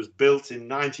 so this was built in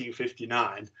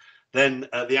 1959, then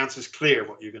the answer is clear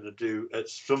what you're going to do at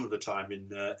some of the time in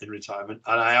retirement.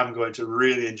 And I am going to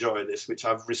really enjoy this, which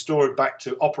I've restored back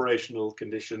to operational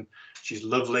condition. She's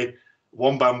lovely,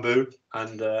 1 bamboo,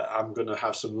 and I'm going to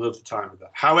have some lovely time with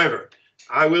that. However,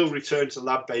 I will return to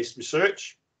lab-based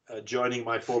research, joining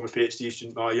my former PhD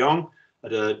student Ma Yong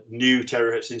at a new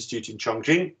terahertz institute in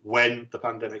Chongqing when the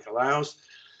pandemic allows.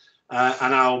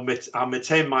 And I'll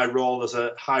maintain my role as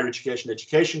a higher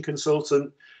education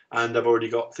consultant. And I've already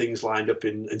got things lined up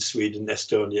in Sweden,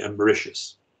 Estonia, and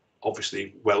Mauritius.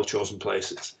 Obviously, well-chosen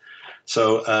places.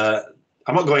 So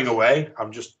I'm not going away.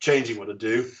 I'm just changing what I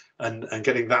do and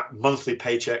getting that monthly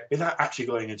paycheck without actually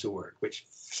going into work, which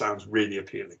sounds really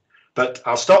appealing. But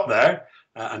I'll stop there.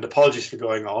 And apologies for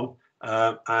going on.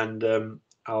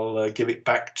 I'll give it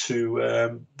back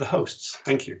to the hosts.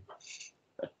 Thank you.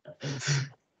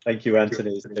 Thank you,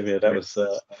 Anthony. That was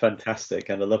fantastic,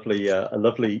 and a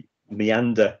lovely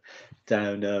meander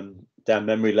down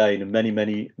memory lane, and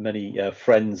many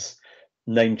friends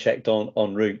name checked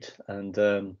en route. And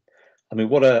I mean,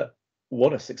 what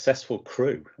a successful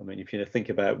crew. I mean, if you think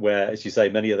about where, as you say,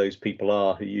 many of those people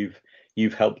are who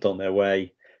you've helped on their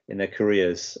way in their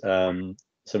careers, some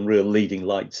real leading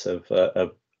lights of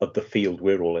the field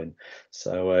we're all in.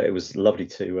 So it was lovely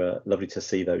to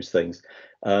see those things.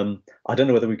 I don't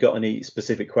know whether we've got any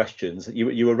specific questions.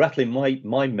 You were rattling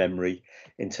my memory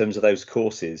in terms of those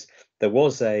courses. There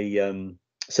was certainly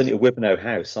at Wivenhoe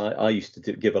House. I used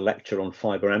to give a lecture on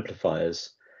fibre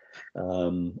amplifiers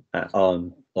on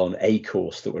a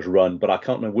course that was run, but I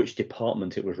can't remember which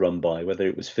department it was run by, whether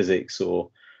it was physics or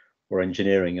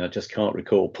engineering. I just can't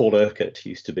recall. Paul Urquhart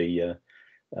used to be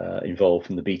involved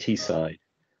from the BT side.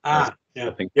 Yeah.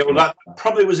 I think, Yeah, well, that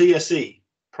probably was ESE,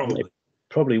 probably. It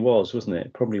probably was, wasn't it?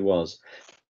 It probably was.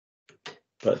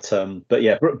 But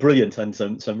yeah, brilliant, and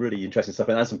some really interesting stuff,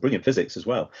 and some brilliant physics as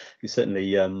well. You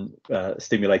certainly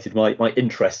stimulated my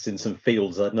interest in some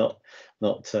fields I'd not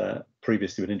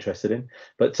previously been interested in.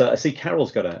 But I see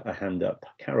Carol's got a hand up.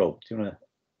 Carol, do you want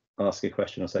to ask a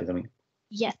question or say something?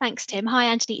 Yeah, thanks, Tim. Hi,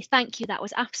 Anthony. Thank you. That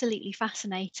was absolutely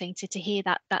fascinating to hear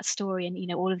that story,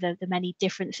 and all of the many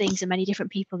different things and many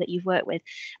different people that you've worked with.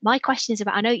 My question is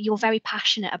about, I know you're very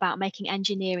passionate about making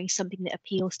engineering something that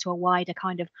appeals to a wider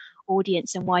kind of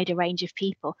audience and wider range of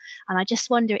people. And I just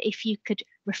wonder if you could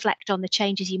reflect on the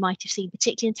changes you might have seen,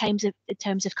 particularly in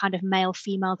terms of kind of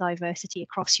male-female diversity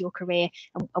across your career,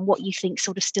 and what you think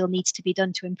sort of still needs to be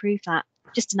done to improve that.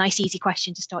 Just a nice, easy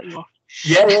question to start you off.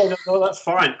 Yeah, no, that's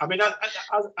fine. I mean,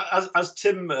 as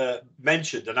Tim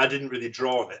mentioned, and I didn't really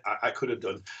draw on it, I could have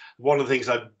done. One of the things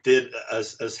I did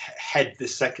as head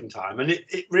this second time, and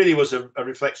it really was a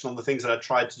reflection on the things that I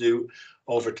tried to do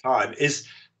over time, is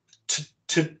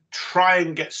to try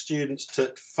and get students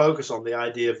to focus on the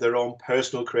idea of their own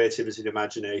personal creativity and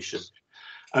imagination.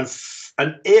 And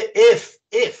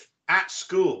if at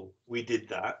school we did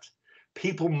that,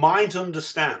 people might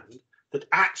understand that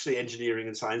actually engineering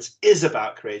and science is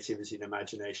about creativity and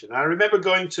imagination. And I remember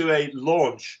going to a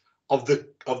launch of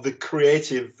the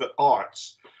creative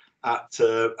arts at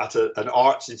an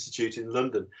arts institute in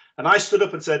London, and I stood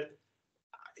up and said,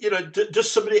 does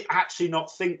somebody actually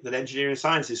not think that engineering and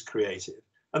science is creative?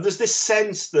 And there's this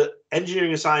sense that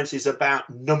engineering and science is about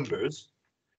numbers,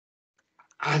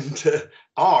 and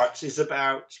arts is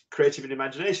about creativity and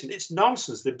imagination. It's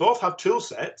nonsense. They both have tool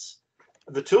sets,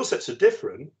 and the tool sets are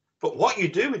different. But what you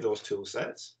do with those tool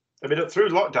sets, I mean, through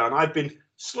lockdown, I've been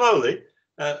slowly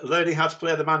learning how to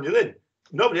play the mandolin.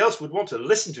 Nobody else would want to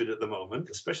listen to it at the moment,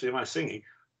 especially my singing,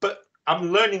 but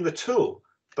I'm learning the tool.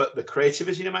 But the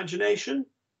creativity and imagination,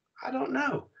 I don't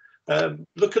know.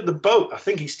 Look at the boat. I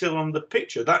think he's still on the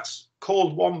picture. That's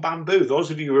called one bamboo.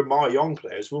 Those of you who are Mahjong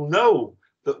players will know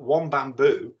that one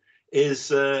bamboo is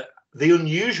the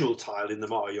unusual tile in the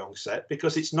Mahjong set,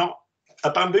 because it's not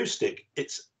a bamboo stick.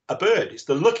 It's a bird. It's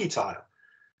the lucky tile.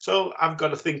 So I've got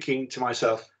to thinking to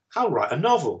myself, I'll write a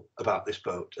novel about this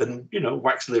boat, and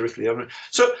wax lyrically over it.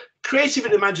 So creative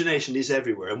and imagination is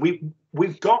everywhere, and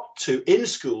we've got to, in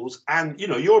schools, and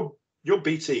your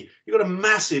BT, you've got a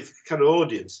massive kind of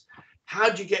audience. How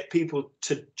do you get people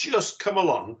to just come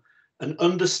along and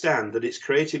understand that it's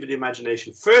creativity and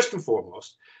imagination first and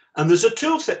foremost, and there's a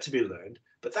tool set to be learned,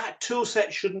 but that tool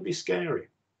set shouldn't be scary.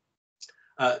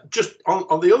 Just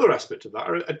on the other aspect of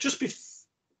that, just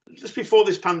before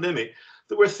this pandemic,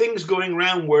 there were things going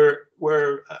around where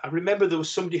I remember there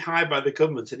was somebody hired by the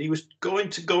government, and he was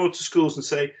going to go to schools and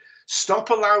say,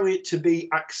 stop allowing it to be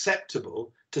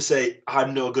acceptable to say,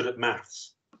 I'm no good at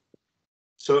maths.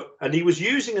 So, and he was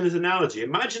using it as an analogy.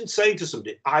 Imagine saying to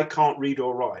somebody, I can't read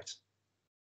or write.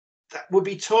 That would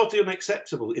be totally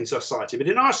unacceptable in society. But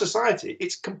in our society,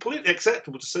 it's completely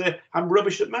acceptable to say, I'm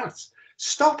rubbish at maths.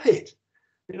 Stop it.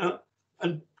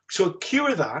 And so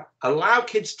cure that, allow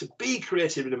kids to be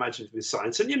creative and imaginative with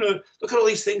science. And, look at all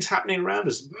these things happening around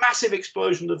us, massive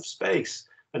explosion of space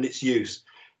and its use.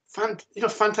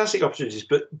 Fantastic opportunities.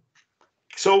 But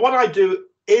so what I do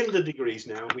in the degrees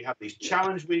now, we have these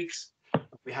challenge weeks,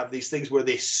 we have these things where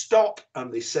they stop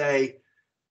and they say,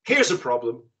 here's a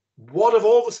problem. What of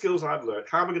all the skills I've learned,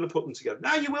 how am I going to put them together?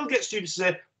 Now you will get students to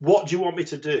say, what do you want me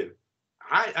to do?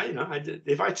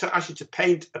 If I ask you to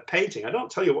paint a painting, I don't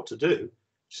tell you what to do.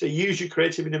 So use your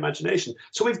creativity and imagination.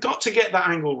 So we've got to get that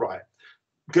angle right.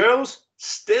 Girls,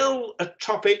 still a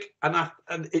topic, and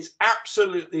it's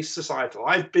absolutely societal.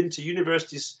 I've been to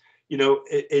universities,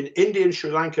 in India and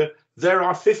Sri Lanka. There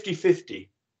are 50-50,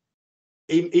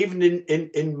 even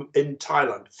in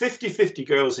Thailand, 50-50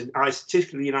 girls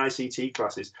particularly in ICT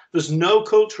classes. There's no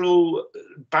cultural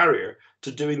barrier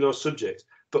to doing those subjects.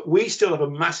 But we still have a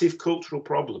massive cultural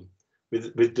problem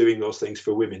with doing those things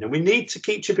for women. And we need to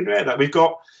keep chipping away at that. We've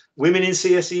got women in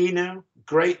CSE now,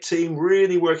 great team,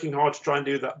 really working hard to try and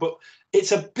do that. But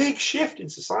it's a big shift in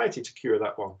society to cure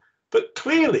that one. But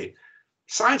clearly,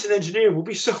 science and engineering will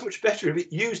be so much better if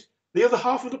it used the other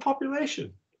half of the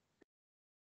population.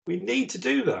 We need to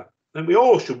do that. And we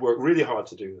all should work really hard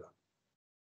to do that.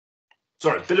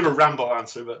 Sorry, a bit of a ramble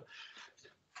answer, but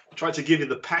I tried to give you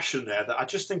the passion there, that I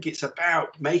just think it's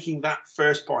about making that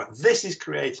first point. This is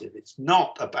creative. It's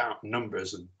not about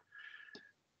numbers, and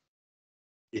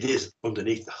it is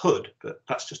underneath the hood, but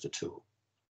that's just a tool.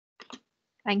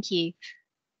 Thank you.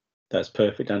 That's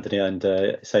perfect, Anthony. And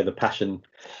say the passion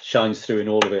shines through in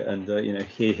all of it, and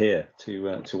here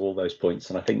to all those points.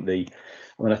 And I think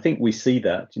I think we see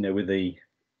that, with the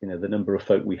number of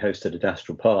folk we hosted at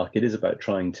Astral Park. It is about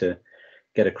trying to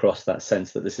get across that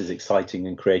sense that this is exciting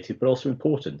and creative, but also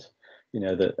important.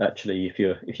 That actually, if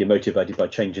you're motivated by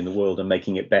changing the world and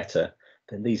making it better,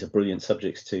 then these are brilliant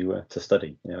subjects to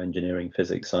study. Engineering,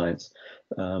 physics, science.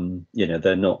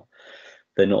 They're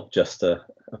not just a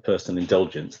personal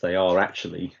indulgence. They are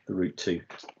actually the route to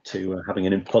having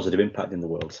a positive impact in the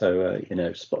world. So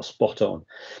spot on.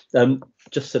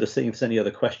 Just sort of seeing if there's any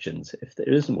other questions. If there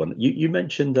isn't one, you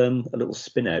mentioned a little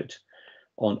spin out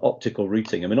on optical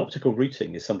routing. I mean, optical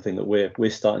routing is something that we're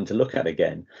starting to look at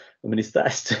again. I mean, is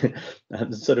that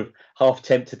I'm sort of half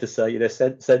tempted to say,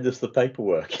 send us the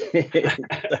paperwork.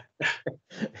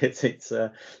 It's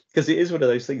because it is one of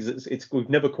those things. It's we've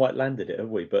never quite landed it, have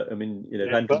we? But I mean,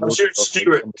 but I'm sure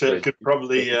Stuart could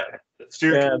probably.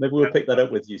 Stuart, maybe we'll pick that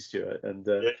up with you, Stuart, and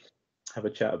have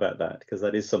a chat about that, because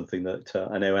that is something that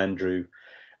I know Andrew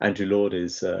Lord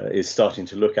is starting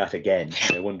to look at again.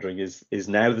 Wondering is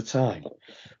now the time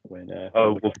when.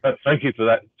 Thank you for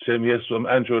that, Tim. Yes,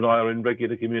 Andrew and I are in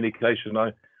regular communication.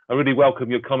 I really welcome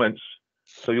your comments.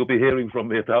 So you'll be hearing from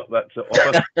me about that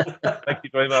offer. Thank you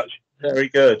very much. Very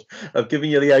good. I'm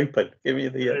giving you the open. Giving you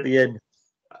the end.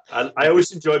 And I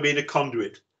always enjoy being a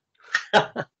conduit.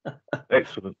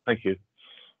 Excellent. Thank you.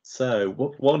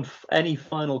 So, any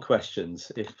final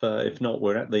questions? If not,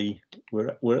 we're at the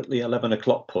 11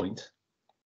 o'clock point.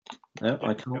 No,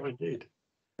 I can't. No, indeed.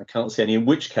 I can't see any. In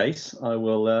which case, I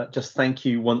will just thank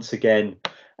you once again,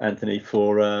 Anthony,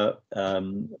 for a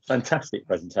fantastic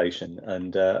presentation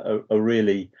and a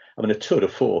tour de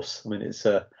force. I mean, it's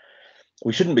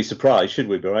we shouldn't be surprised, should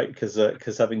we? Be right,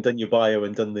 because having done your bio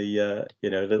and done the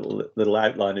little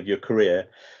outline of your career,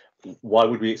 why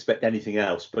would we expect anything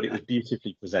else? But it was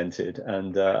beautifully presented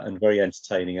and very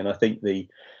entertaining, and I think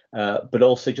but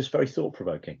also just very thought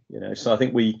provoking. So I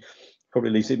think we probably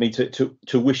leaves it me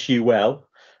to wish you well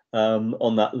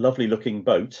on that lovely looking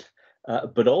boat.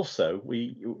 But also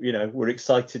we're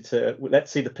excited to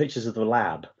let's see the pictures of the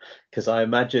lab, because I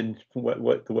imagine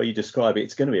the way you describe it,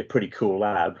 it's going to be a pretty cool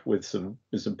lab with some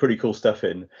pretty cool stuff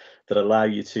in that allow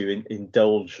you to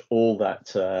indulge all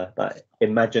that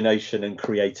imagination and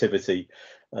creativity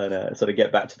and sort of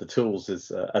get back to the tools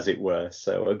as it were.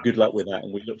 So good luck with that,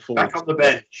 and we look forward back on the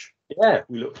bench. Yeah,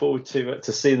 we look forward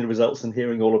to seeing the results and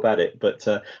hearing all about it. But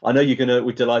I know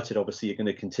we're delighted. Obviously, you're going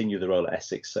to continue the role at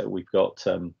Essex, so we've got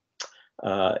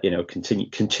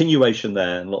continuation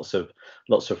there, and lots of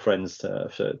friends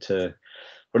for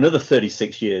another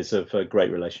 36 years of a great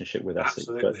relationship with Essex.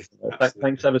 Absolutely. But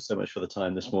thanks ever so much for the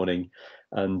time this morning,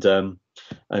 and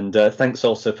thanks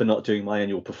also for not doing my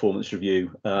annual performance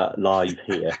review live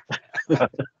here.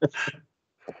 Thank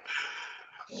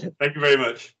you very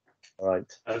much. All right.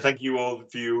 Thank you all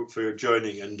for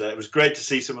joining, and it was great to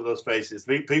see some of those faces.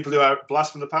 People who are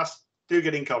blast from the past, do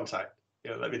get in contact.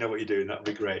 Let me know what you're doing. That would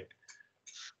be great.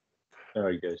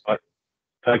 Very good.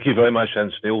 Thank you very much,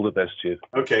 Anthony. All the best to you.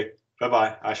 Okay.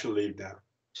 Bye-bye. I shall leave now.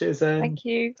 Cheers, then. Thank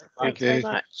you. Thanks very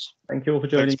much. Thank you all for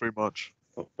joining. Thanks very much.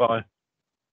 Bye.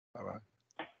 Bye-bye.